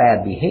sins of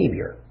bad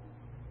behavior.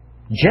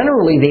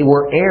 Generally, they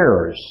were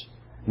errors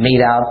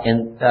made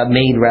in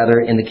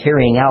the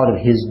carrying out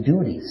of his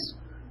duties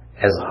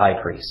as a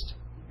high priest.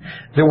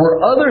 There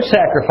were other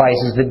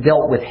sacrifices that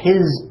dealt with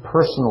his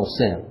personal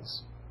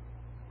sins.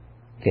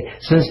 Okay.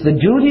 Since the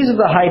duties of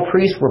the high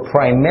priest were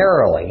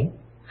primarily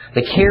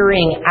the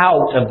carrying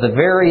out of the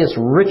various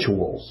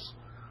rituals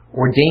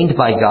ordained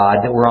by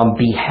God that were on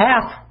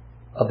behalf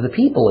of the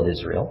people of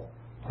Israel,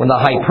 when the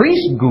high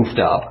priest goofed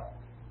up,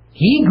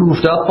 he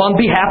goofed up on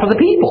behalf of the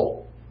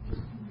people.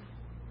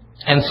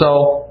 And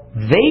so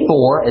they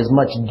bore as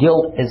much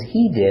guilt as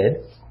he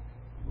did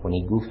when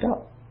he goofed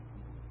up.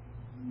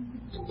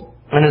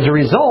 And as a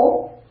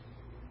result,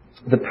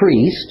 the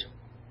priest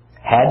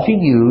had to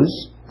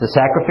use the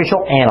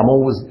sacrificial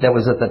animal that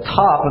was at the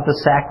top of the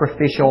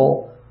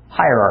sacrificial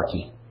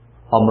hierarchy,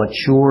 a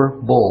mature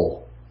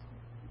bull.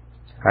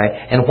 Right?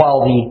 And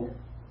while the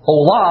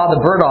olah,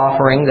 the bird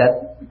offering,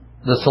 that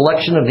the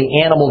selection of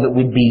the animal that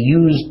would be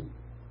used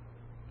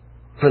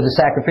for the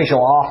sacrificial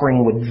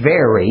offering would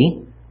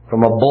vary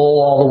from a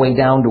bull all the way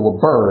down to a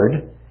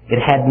bird, it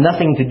had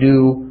nothing to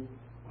do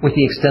with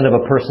the extent of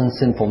a person's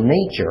sinful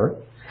nature.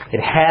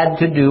 It had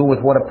to do with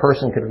what a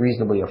person could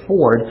reasonably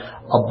afford,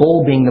 a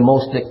bull being the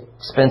most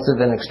expensive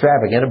and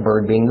extravagant, a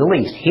bird being the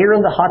least. Here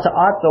in the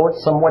Hata'at, though,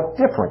 it's somewhat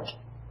different.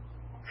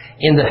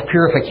 In the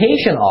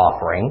purification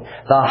offering,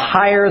 the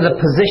higher the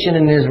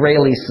position in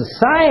Israeli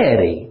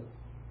society,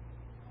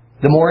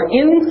 the more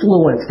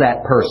influence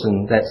that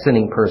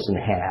sinning person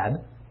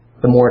had,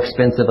 the more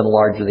expensive and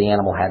larger the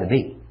animal had to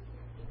be.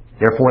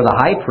 Therefore, the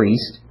high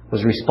priest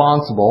was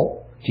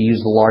responsible to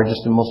use the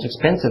largest and most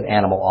expensive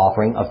animal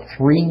offering, a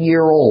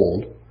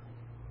 3-year-old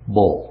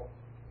bull.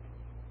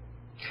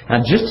 Now,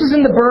 just as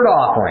in the bird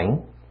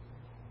offering,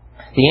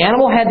 the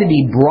animal had to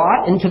be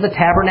brought into the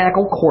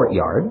tabernacle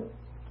courtyard,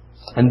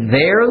 and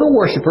there the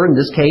worshiper, in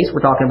this case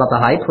we're talking about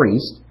the high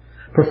priest,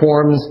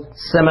 performs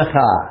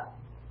semicha,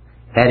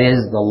 that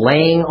is, the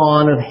laying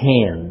on of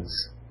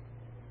hands,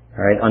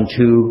 all right,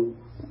 unto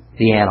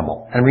the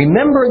animal. And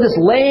remember, this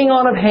laying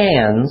on of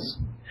hands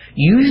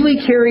usually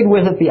carried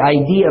with it the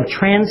idea of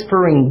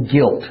transferring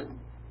guilt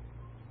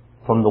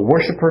from the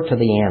worshiper to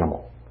the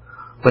animal.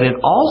 But it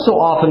also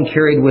often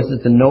carried with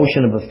it the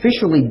notion of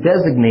officially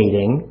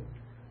designating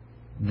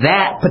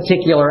that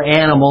particular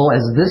animal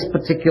as this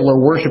particular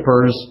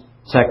worshiper's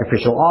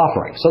sacrificial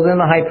offering. So then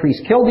the high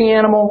priest killed the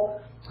animal,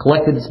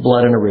 collected its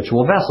blood in a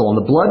ritual vessel. And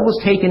the blood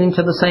was taken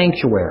into the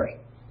sanctuary,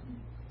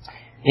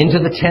 into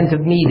the tent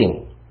of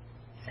meeting.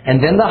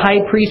 And then the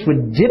high priest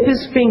would dip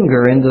his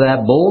finger into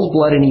that bull's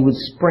blood and he would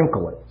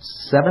sprinkle it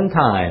 7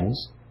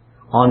 times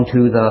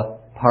onto the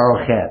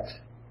parochet.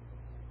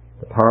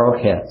 The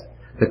parochet.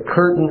 The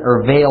curtain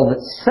or veil that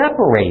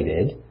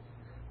separated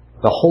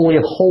the Holy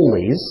of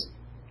Holies,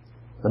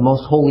 the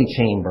most holy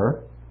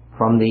chamber,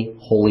 from the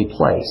holy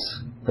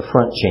place, the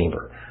front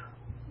chamber.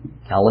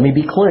 Now let me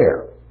be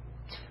clear.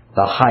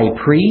 The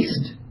high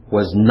priest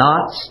was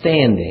not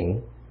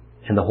standing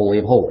in the Holy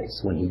of Holies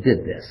when he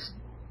did this.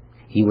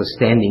 He was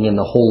standing in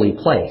the holy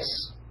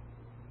place.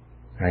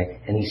 Right?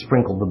 And he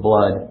sprinkled the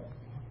blood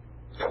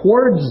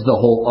towards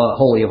the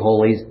Holy of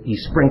Holies. He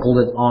sprinkled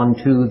it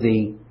onto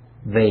the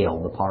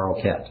veil, the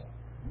parochet.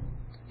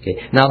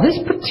 Okay. Now this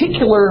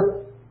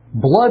particular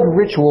blood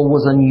ritual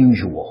was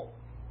unusual.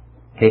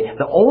 Okay.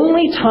 The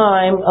only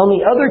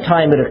other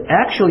time it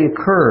actually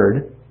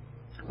occurred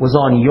was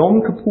on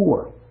Yom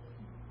Kippur,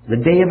 the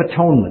Day of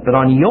Atonement. But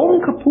on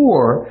Yom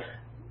Kippur,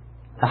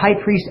 the high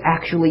priest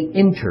actually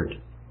entered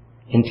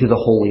into the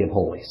Holy of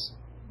Holies.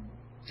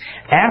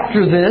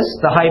 After this,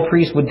 the high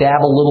priest would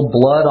dab a little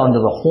blood onto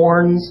the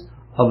horns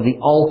of the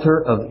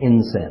altar of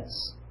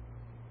incense.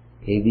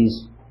 Okay,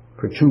 these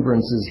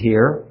protuberances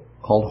here,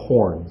 called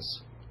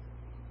horns.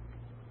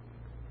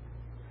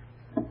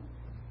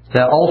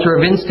 The altar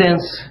of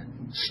incense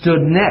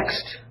stood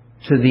next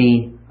to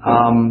the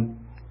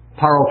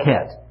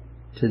parochet,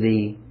 to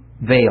the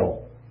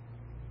veil.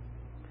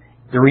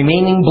 The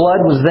remaining blood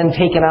was then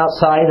taken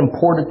outside and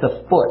poured at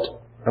the foot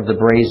of the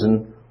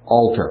brazen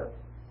altar.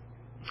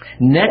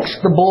 Next,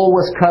 the bull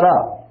was cut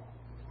up.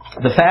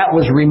 The fat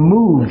was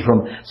removed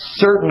from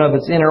certain of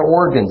its inner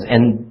organs,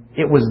 and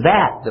it was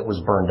that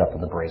was burned up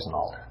on the brazen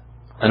altar.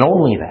 And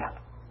only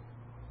that.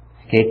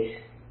 Okay.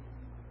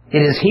 It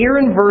is here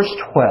in verse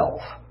 12,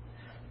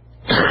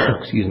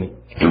 excuse me,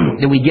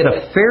 that we get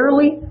a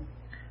fairly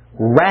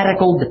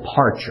radical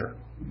departure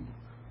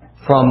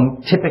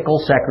from typical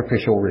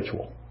sacrificial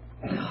ritual.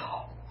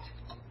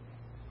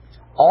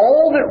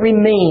 All that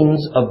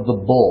remains of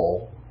the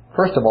bull,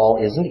 first of all,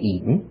 isn't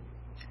eaten.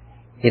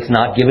 It's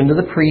not given to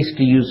the priest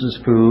to use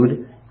as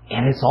food,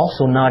 and it's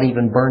also not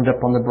even burned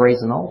up on the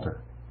brazen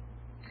altar.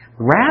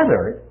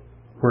 Rather,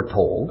 we're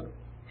told,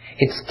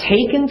 it's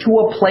taken to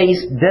a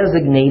place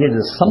designated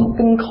as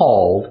something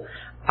called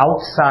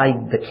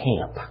outside the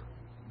camp.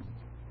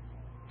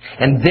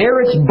 And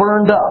there it's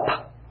burned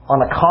up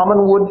on a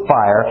common wood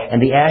fire,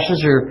 and the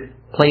ashes are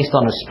placed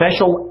on a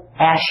special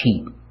ash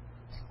heap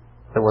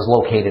that was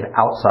located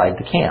outside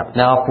the camp.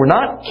 Now, if we're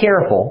not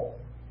careful,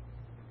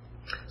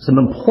 some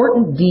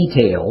important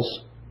details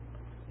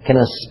can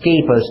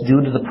escape us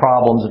due to the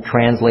problems of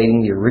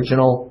translating the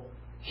original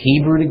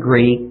Hebrew to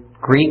Greek,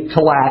 Greek to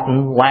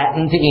Latin,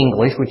 Latin to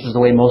English, which is the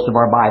way most of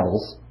our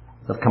Bibles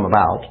have come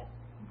about.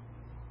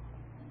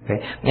 Okay?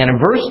 And in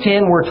verse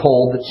 10, we're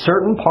told that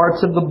certain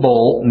parts of the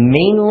bull,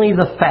 mainly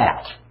the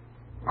fat,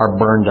 are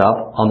burned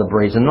up on the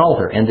brazen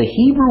altar. And the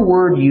Hebrew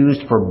word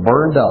used for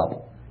burned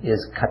up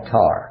is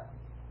katar.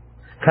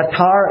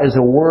 Katar is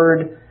a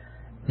word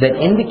that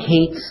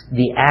indicates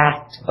the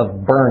act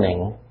of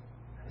burning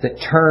that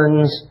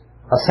turns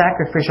a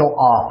sacrificial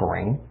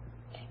offering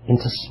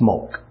into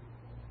smoke.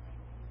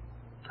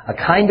 A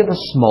kind of a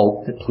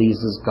smoke that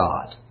pleases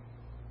God.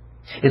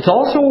 It's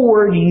also a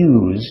word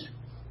used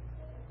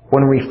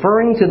when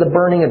referring to the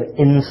burning of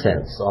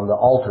incense on the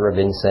altar of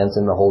incense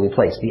in the holy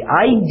place. The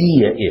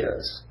idea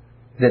is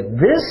that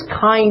this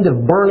kind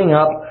of burning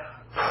up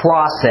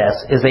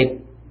process is a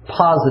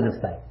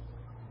positive thing.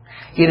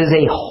 It is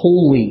a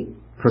holy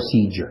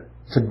procedure.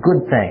 It's a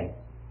good thing.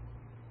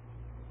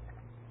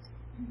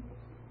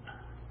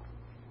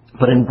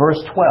 But in verse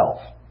 12,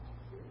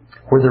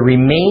 where the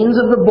remains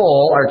of the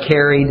bull are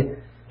carried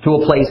to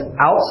a place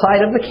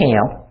outside of the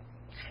camp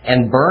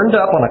and burned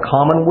up on a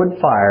common wood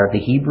fire, the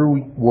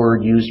Hebrew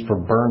word used for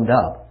burned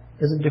up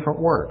is a different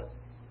word.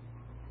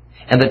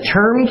 And the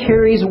term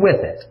carries with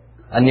it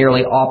a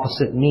nearly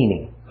opposite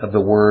meaning of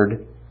the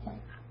word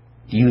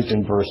used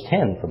in verse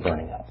 10 for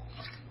burning up.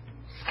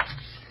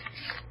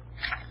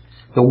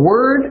 The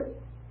word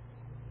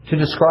to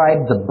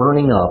describe the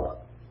burning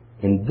up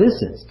in this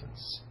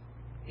instance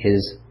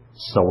is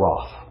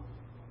saraf.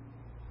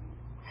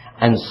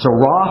 And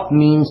saraf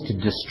means to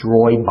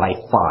destroy by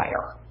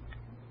fire.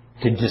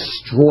 To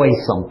destroy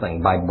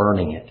something by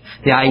burning it.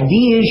 The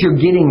idea is you're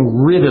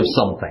getting rid of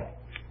something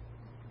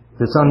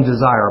that's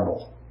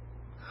undesirable.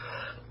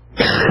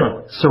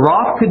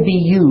 Saraf could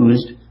be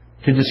used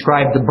to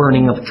describe the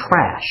burning of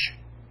trash,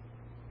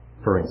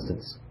 for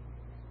instance.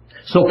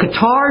 So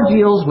Qatar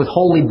deals with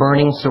holy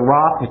burning,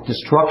 Saraf with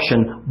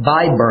destruction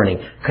by burning.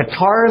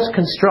 Qatar is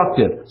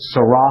constructive,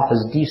 Saraf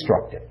is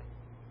destructive.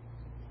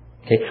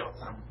 Okay.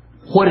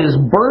 What is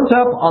burnt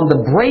up on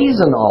the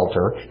brazen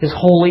altar is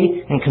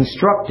holy and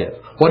constructive.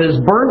 What is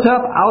burnt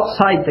up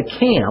outside the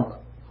camp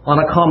on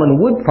a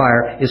common wood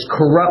fire is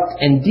corrupt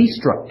and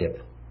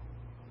destructive.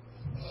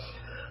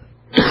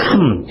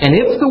 And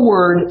if the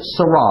word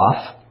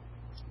saraf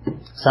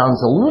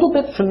sounds a little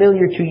bit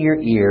familiar to your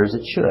ears.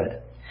 It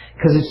should.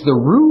 Because it's the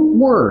root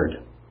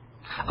word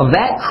of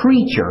that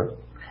creature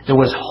that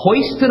was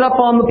hoisted up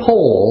on the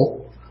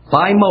pole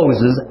by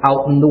Moses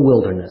out in the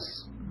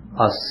wilderness.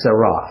 A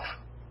seraph.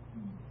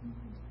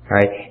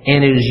 Right?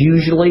 And it is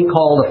usually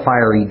called a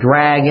fiery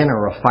dragon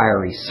or a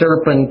fiery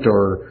serpent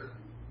or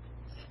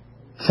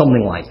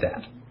something like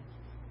that.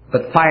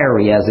 But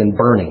fiery as in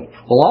burning.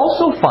 We'll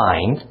also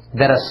find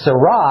that a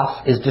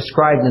seraph is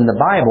described in the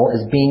Bible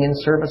as being in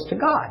service to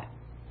God.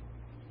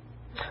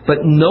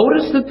 But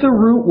notice that the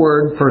root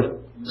word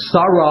for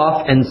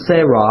saraph and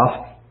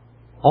seraph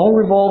all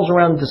revolves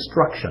around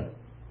destruction.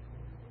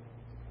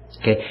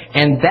 Okay?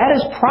 And that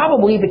is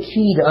probably the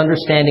key to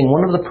understanding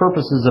one of the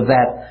purposes of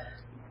that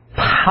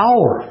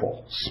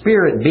powerful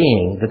spirit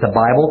being that the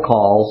Bible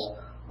calls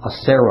a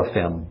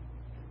seraphim.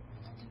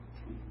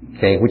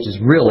 Okay, which is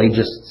really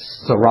just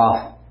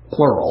seraph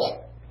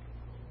plural.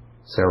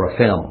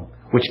 Seraphim,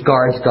 which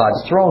guards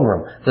God's throne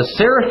room. The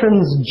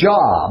seraphim's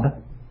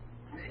job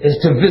is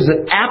to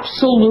visit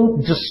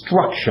absolute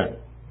destruction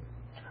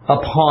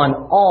upon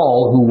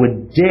all who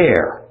would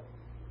dare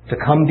to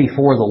come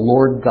before the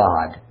Lord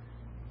God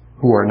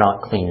who are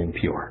not clean and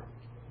pure.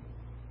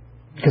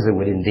 Because it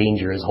would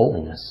endanger His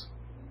holiness.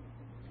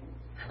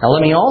 Now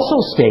let me also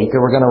state that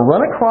we're going to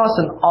run across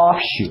an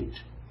offshoot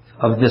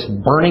of this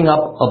burning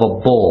up of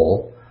a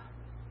bull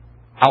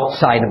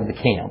outside of the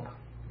camp.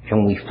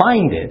 And we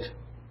find it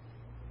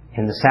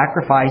in the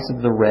sacrifice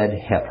of the red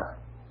heifer.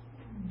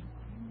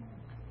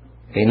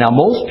 Okay, now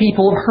most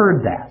people have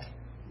heard that,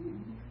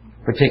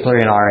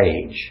 particularly in our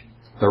age.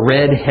 The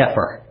red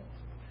heifer.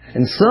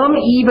 And some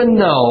even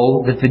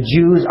know that the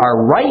Jews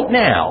are right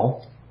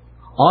now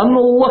on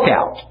the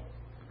lookout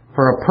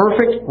for a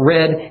perfect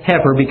red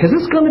heifer because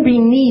it's going to be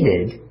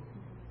needed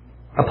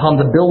upon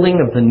the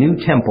building of the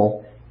new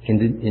temple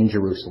in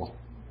Jerusalem.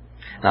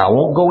 Now, I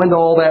won't go into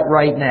all that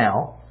right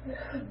now,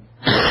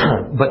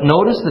 but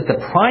notice that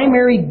the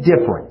primary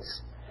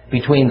difference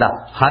between the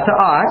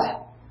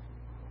hata'at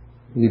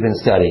we've been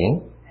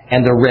studying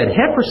and the red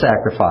heifer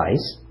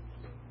sacrifice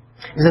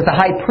is that the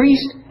high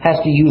priest has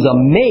to use a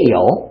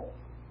male,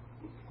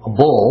 a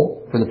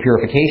bull, for the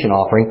purification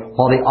offering,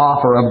 while the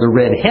offer of the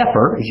red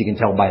heifer, as you can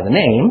tell by the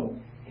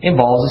name,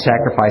 involves the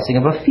sacrificing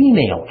of a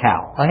female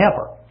cow, a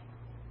heifer.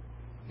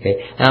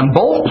 Okay? Now, in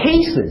both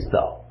cases,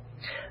 though,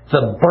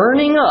 the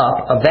burning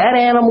up of that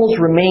animal's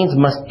remains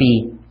must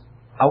be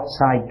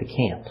outside the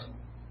camp.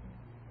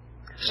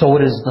 So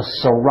it is the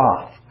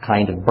seraph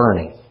kind of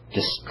burning,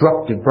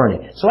 destructive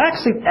burning. So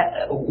actually,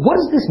 what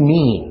does this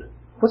mean?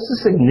 What's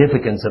the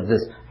significance of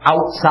this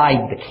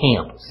outside the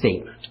camp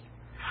statement?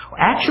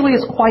 Actually,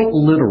 it's quite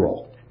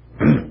literal.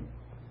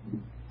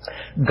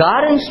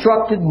 God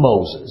instructed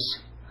Moses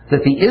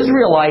that the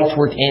Israelites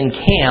were to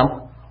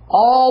encamp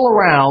all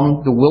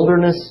around the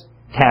wilderness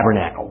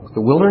tabernacle.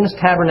 The wilderness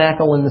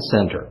tabernacle in the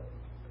center.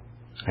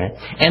 Okay?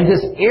 And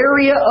this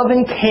area of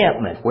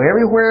encampment, where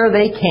everywhere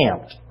they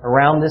camped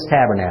around this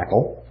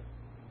tabernacle,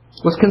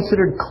 was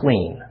considered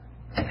clean.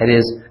 That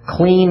is,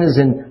 clean as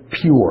in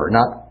pure,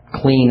 not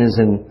clean as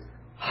in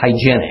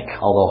hygienic,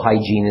 although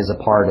hygiene is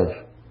a part of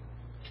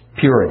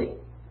purity.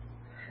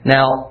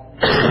 Now,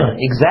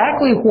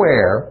 exactly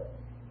where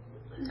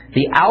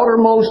the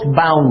outermost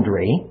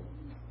boundary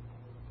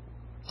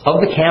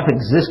of the camp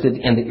existed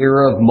in the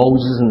era of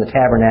Moses and the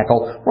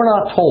tabernacle, we're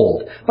not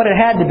told. But it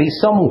had to be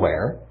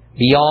somewhere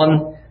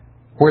beyond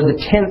where the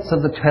tents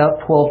of the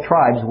 12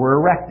 tribes were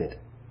erected.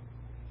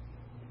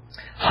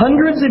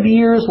 Hundreds of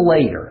years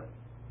later,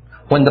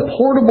 when the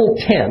portable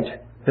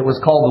tent that was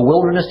called the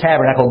Wilderness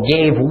Tabernacle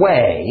gave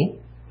way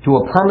to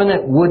a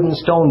permanent wood and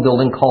stone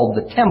building called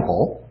the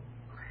Temple,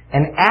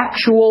 an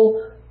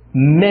actual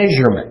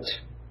measurement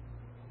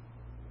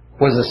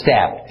was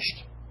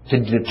established to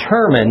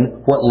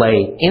determine what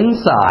lay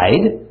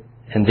inside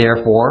and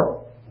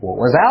therefore what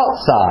was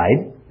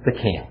outside the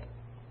camp.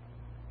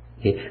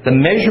 Okay. The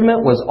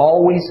measurement was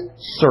always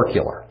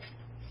circular,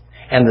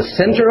 and the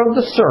center of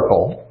the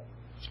circle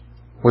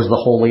was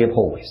the Holy of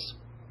Holies.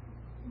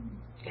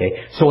 Okay.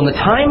 So in the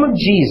time of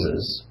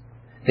Jesus,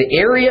 the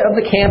area of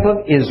the camp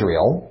of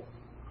Israel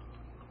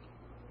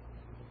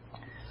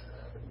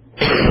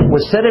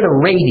was set at a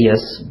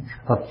radius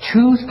of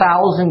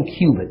 2,000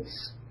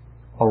 cubits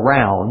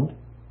around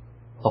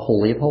the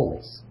Holy of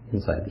Holies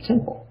inside the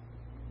temple.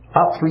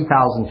 About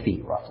 3,000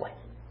 feet, roughly.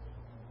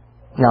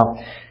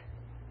 Now,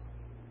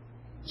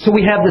 so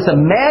we have this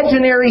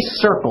imaginary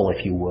circle,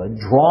 if you would,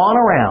 drawn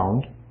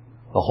around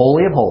the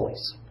Holy of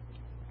Holies.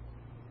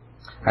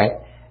 Right?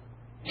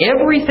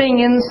 Everything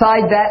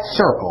inside that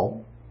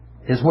circle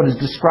is what is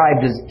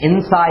described as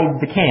inside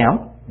the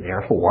camp.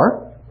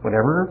 Therefore,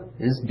 whatever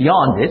is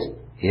beyond it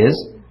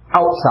is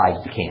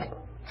outside the camp.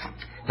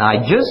 Now,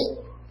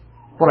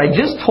 what I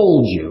just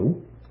told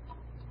you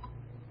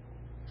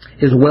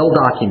is well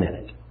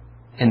documented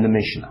in the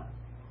Mishnah.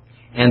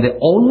 And the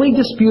only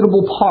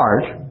disputable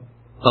part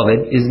of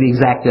it is the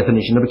exact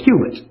definition of a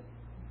cubit,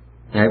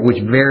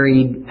 which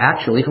varied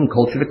actually from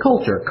culture to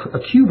culture. A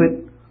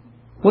cubit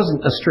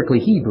wasn't a strictly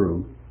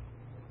Hebrew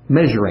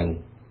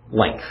measuring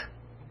length.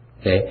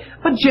 Okay?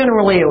 But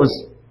generally it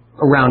was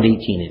around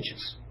 18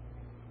 inches.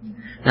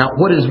 Now,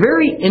 what is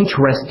very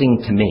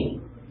interesting to me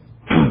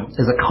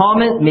is a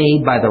comment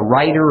made by the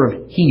writer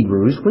of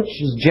Hebrews, which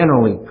is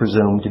generally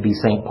presumed to be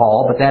St.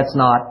 Paul, but that's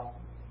not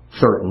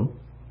certain,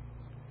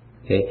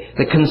 okay,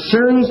 that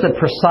concerns the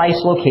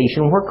precise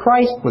location where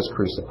Christ was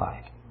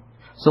crucified.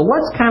 So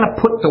let's kind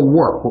of put to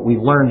work what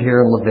we've learned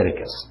here in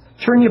Leviticus.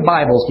 Turn your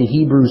Bibles to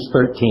Hebrews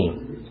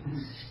 13.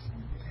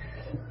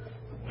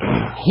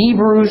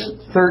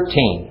 Hebrews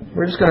 13.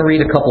 We're just going to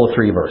read a couple of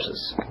 3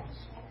 verses.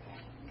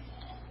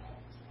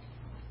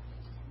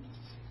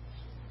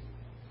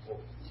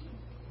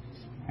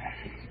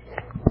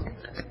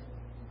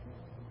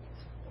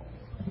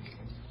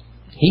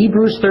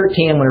 Hebrews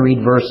 13, I'm going to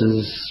read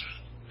verses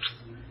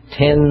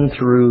 10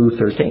 through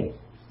 13.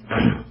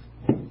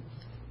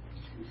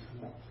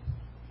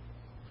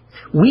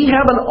 We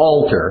have an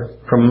altar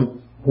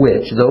from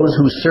which those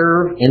who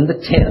serve in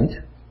the tent,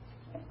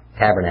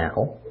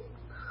 tabernacle,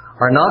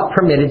 are not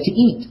permitted to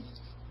eat.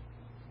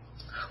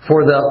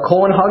 For the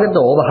Kohen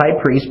Hagadol, the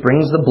high priest,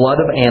 brings the blood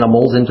of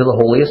animals into the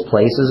holiest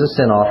place as a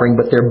sin offering,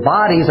 but their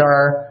bodies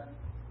are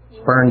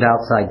burned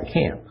outside the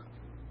camp.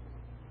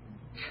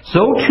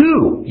 So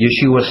too,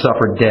 Yeshua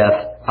suffered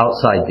death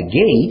outside the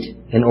gate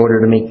in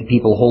order to make the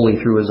people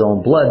holy through his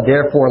own blood.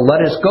 Therefore,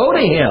 let us go to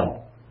him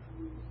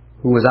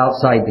who was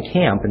outside the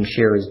camp and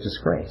share his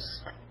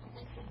disgrace.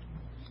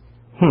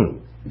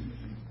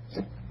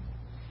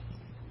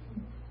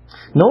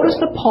 Notice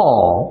that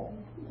Paul,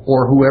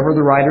 or whoever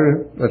the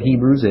writer of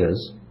Hebrews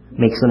is,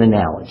 makes an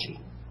analogy.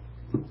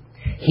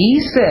 He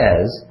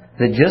says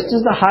that just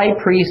as the high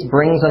priest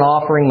brings an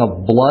offering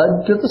of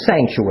blood to the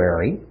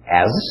sanctuary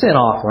as a sin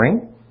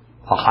offering,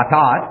 a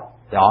hatat,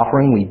 the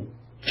offering we've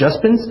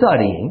just been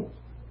studying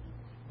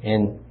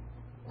in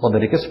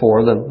Leviticus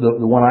 4,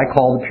 the one I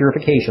call the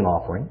purification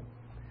offering,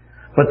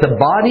 but the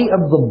body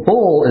of the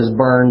bull is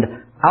burned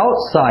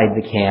outside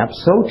the camp,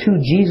 so too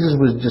Jesus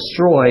was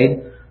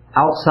destroyed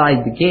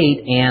outside the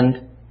gate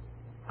and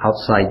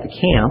outside the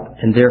camp,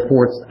 and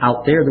therefore it's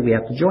out there that we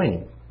have to join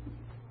him.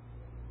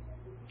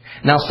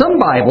 Now some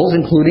Bibles,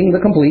 including the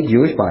complete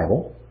Jewish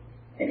Bible,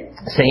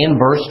 say in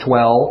verse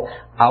 12,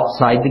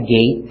 outside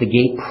the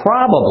gate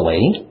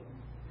probably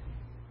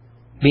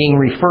being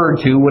referred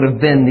to would have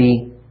been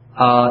the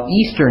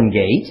eastern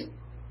gate.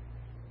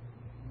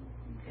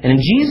 And in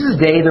Jesus'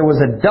 day there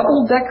was a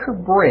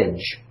double-decker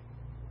bridge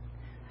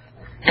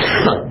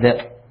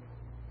that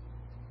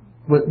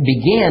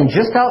began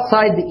just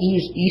outside the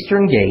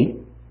eastern gate.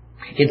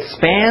 It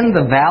spanned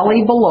the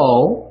valley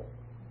below,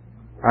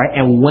 right,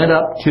 and went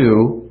up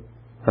to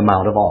the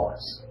Mount of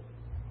Olives.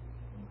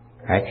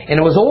 Right? And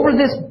it was over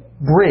this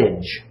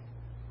bridge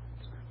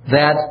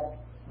that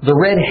the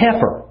red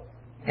heifer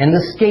and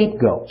the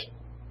scapegoat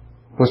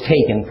was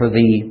taken for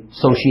the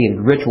associated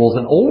rituals,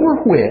 and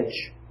over which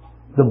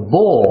the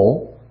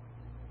bull,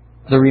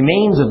 the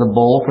remains of the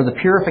bull for the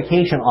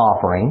purification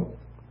offering,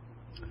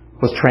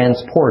 was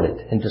transported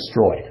and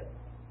destroyed.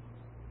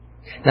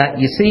 Now,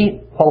 you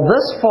see, while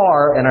thus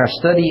far in our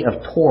study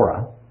of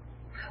Torah,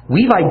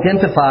 we've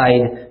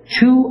identified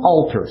 2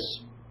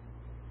 altars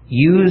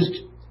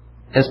used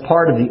as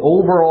part of the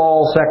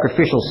overall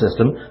sacrificial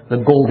system. The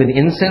golden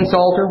incense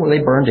altar, where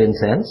they burned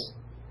incense,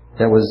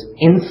 that was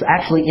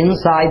actually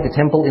inside the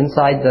temple,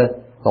 inside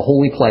the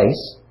holy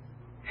place.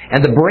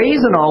 And the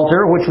brazen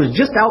altar, which was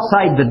just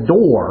outside the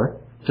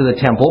door to the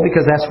temple,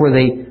 because that's where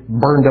they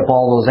burned up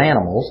all those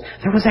animals.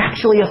 There was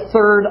actually a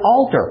 3rd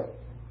altar,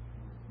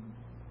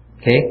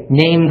 okay,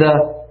 named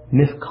the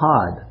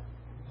Mifkad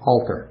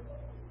altar.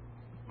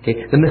 Okay,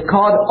 the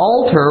Mifkad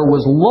altar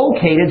was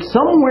located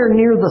somewhere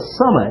near the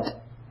summit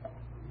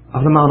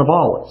of the Mount of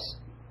Olives,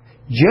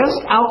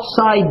 just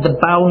outside the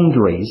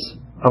boundaries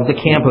of the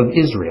camp of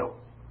Israel.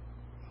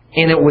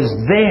 And it was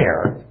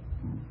there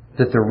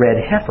that the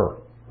red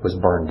heifer was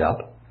burned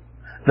up,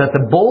 that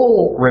the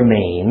bull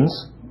remains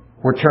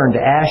were turned to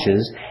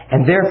ashes,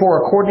 and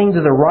therefore, according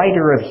to the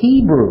writer of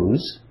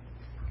Hebrews,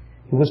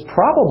 it was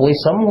probably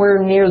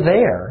somewhere near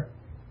there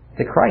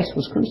that Christ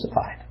was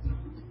crucified.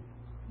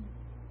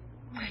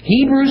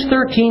 Hebrews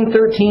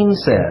 13:13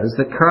 says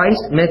that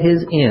Christ met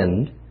his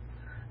end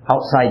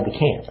outside the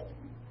camp.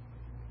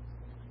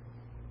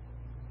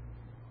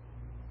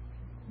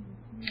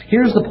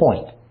 Here's the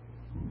point,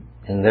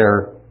 and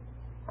there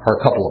are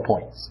a couple of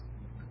points.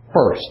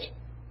 First,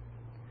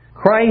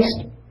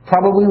 Christ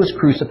probably was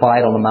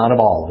crucified on the Mount of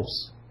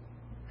Olives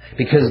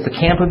because the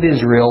camp of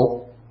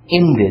Israel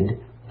ended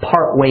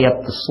partway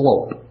up the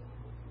slope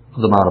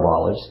of the Mount of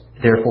Olives,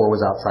 therefore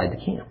was outside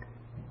the camp.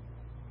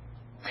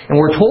 And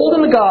we're told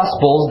in the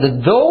Gospels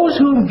that those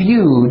who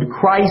viewed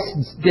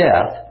Christ's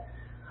death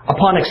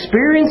upon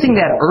experiencing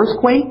that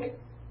earthquake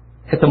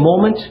at the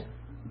moment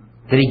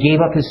that he gave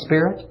up his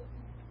spirit,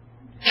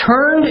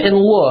 turned and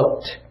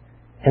looked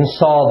and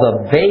saw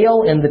the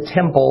veil in the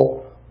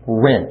temple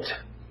rent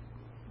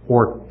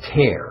or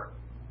tear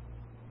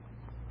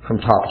from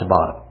top to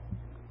bottom.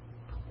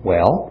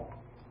 Well,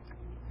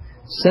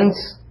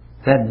 since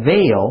that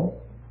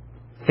veil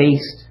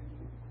faced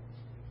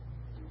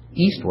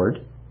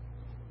eastward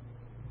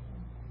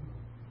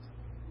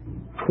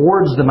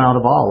towards the Mount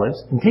of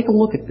Olives. And take a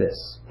look at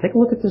this. Take a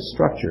look at this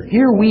structure.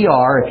 Here we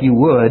are, if you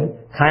would,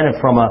 kind of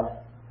from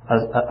a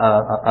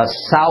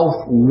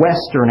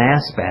southwestern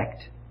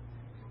aspect.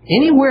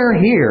 Anywhere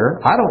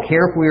here, I don't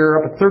care if we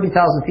were up at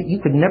 30,000 feet,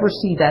 you could never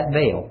see that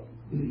veil.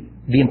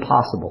 It'd be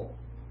impossible.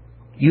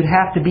 You'd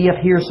have to be up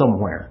here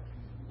somewhere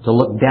to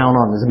look down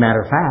on. As a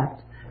matter of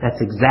fact,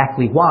 that's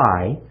exactly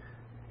why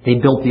they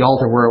built the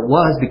altar where it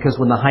was, because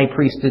when the high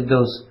priest did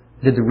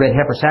the red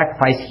heifer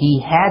sacrifice,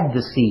 he had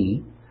to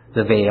see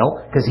the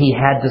veil, because he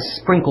had to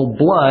sprinkle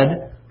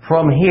blood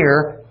from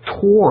here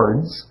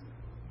towards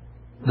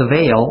the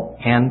veil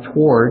and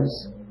towards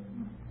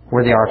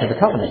where the Ark of the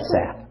Covenant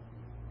sat.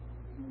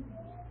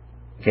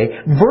 Okay?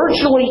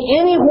 Virtually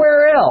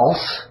anywhere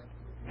else,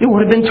 it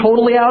would have been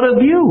totally out of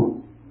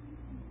view.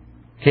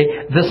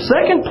 Okay? The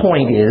second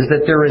point is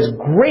that there is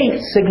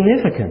great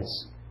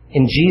significance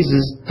in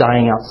Jesus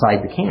dying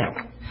outside the camp,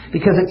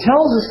 because it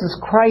tells us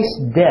that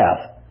Christ's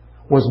death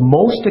was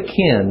most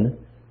akin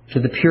to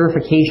the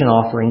purification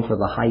offering for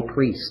the high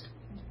priest.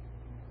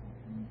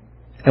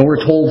 And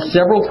we're told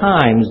several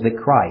times that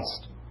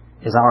Christ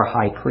is our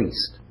high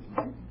priest.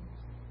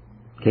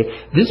 Okay?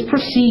 This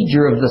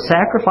procedure of the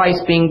sacrifice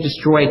being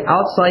destroyed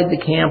outside the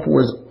camp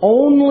was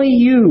only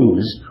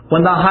used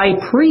when the high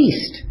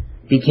priest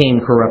became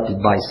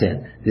corrupted by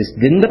sin. This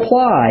didn't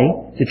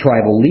apply to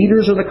tribal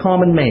leaders or the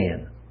common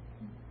man.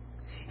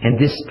 And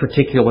this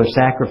particular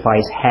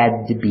sacrifice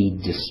had to be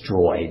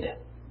destroyed.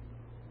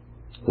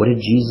 What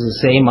did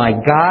Jesus say? My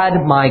God,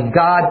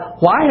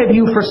 why have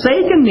you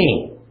forsaken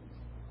me?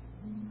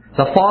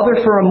 The Father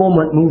for a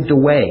moment moved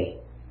away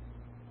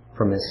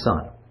from His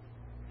Son.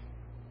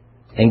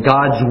 And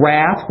God's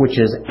wrath, which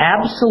is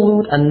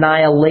absolute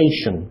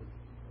annihilation,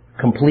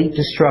 complete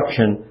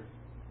destruction,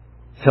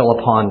 fell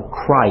upon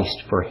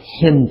Christ for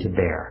Him to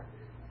bear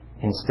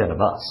instead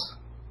of us.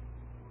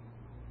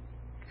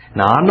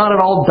 Now, I'm not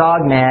at all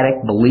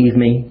dogmatic, believe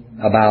me,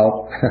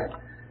 about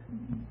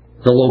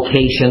the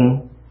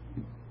location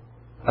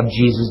of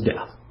Jesus'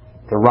 death.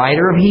 The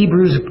writer of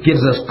Hebrews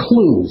gives us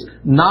clues,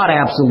 not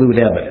absolute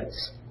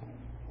evidence.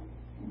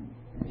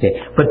 Okay.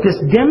 But this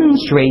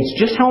demonstrates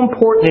just how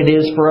important it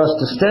is for us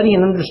to study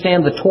and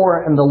understand the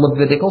Torah and the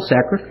Levitical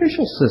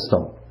sacrificial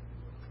system.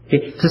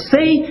 Okay. To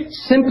say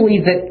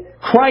simply that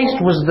Christ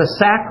was the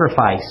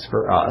sacrifice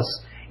for us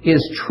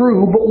is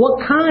true, but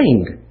what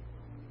kind?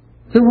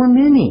 There were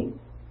many.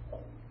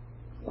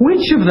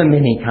 Which of the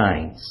many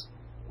kinds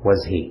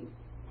was He?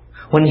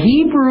 When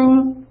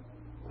Hebrews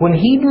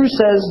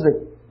says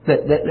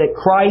that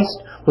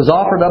Christ was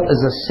offered up as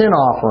a sin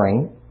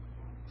offering,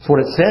 that's what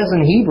it says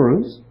in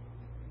Hebrews,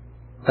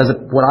 as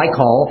what I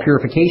call a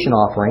purification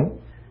offering,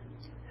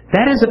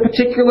 that is a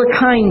particular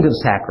kind of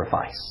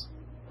sacrifice,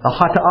 a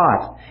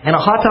hata'at. And a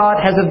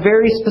hata'at has a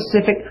very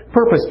specific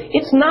purpose.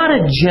 It's not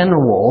a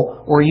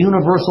general or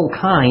universal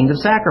kind of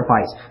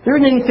sacrifice. There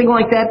isn't anything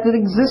like that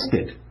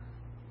existed.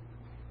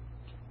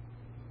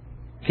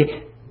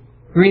 Okay.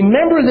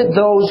 Remember that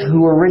those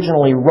who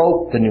originally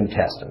wrote the New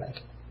Testament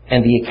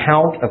and the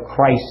account of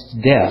Christ's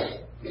death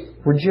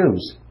were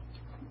Jews.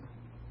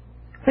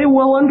 They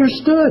well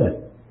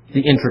understood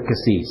the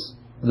intricacies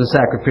of the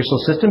sacrificial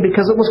system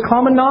because it was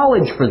common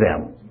knowledge for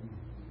them.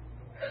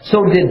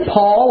 So did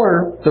Paul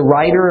or the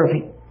writer of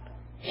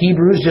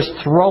Hebrews just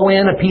throw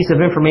in a piece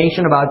of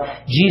information about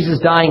Jesus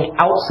dying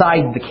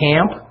outside the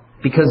camp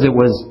because it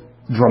was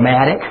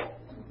dramatic?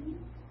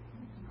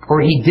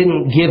 Or he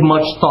didn't give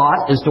much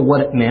thought as to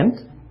what it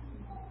meant?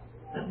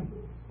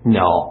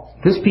 No.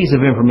 This piece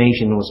of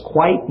information was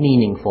quite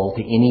meaningful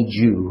to any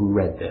Jew who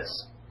read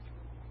this.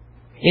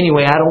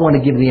 Anyway, I don't want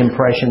to give the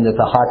impression that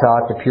the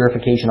hata'at, the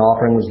purification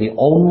offering, was the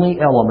only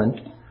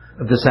element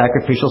of the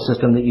sacrificial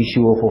system that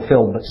Yeshua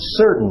fulfilled, but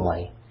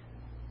certainly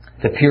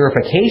the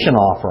purification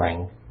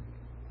offering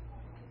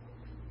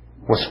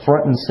was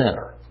front and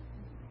center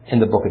in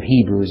the book of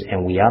Hebrews,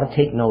 and we ought to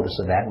take notice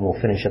of that, and we'll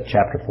finish up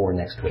chapter 4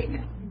 next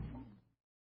week.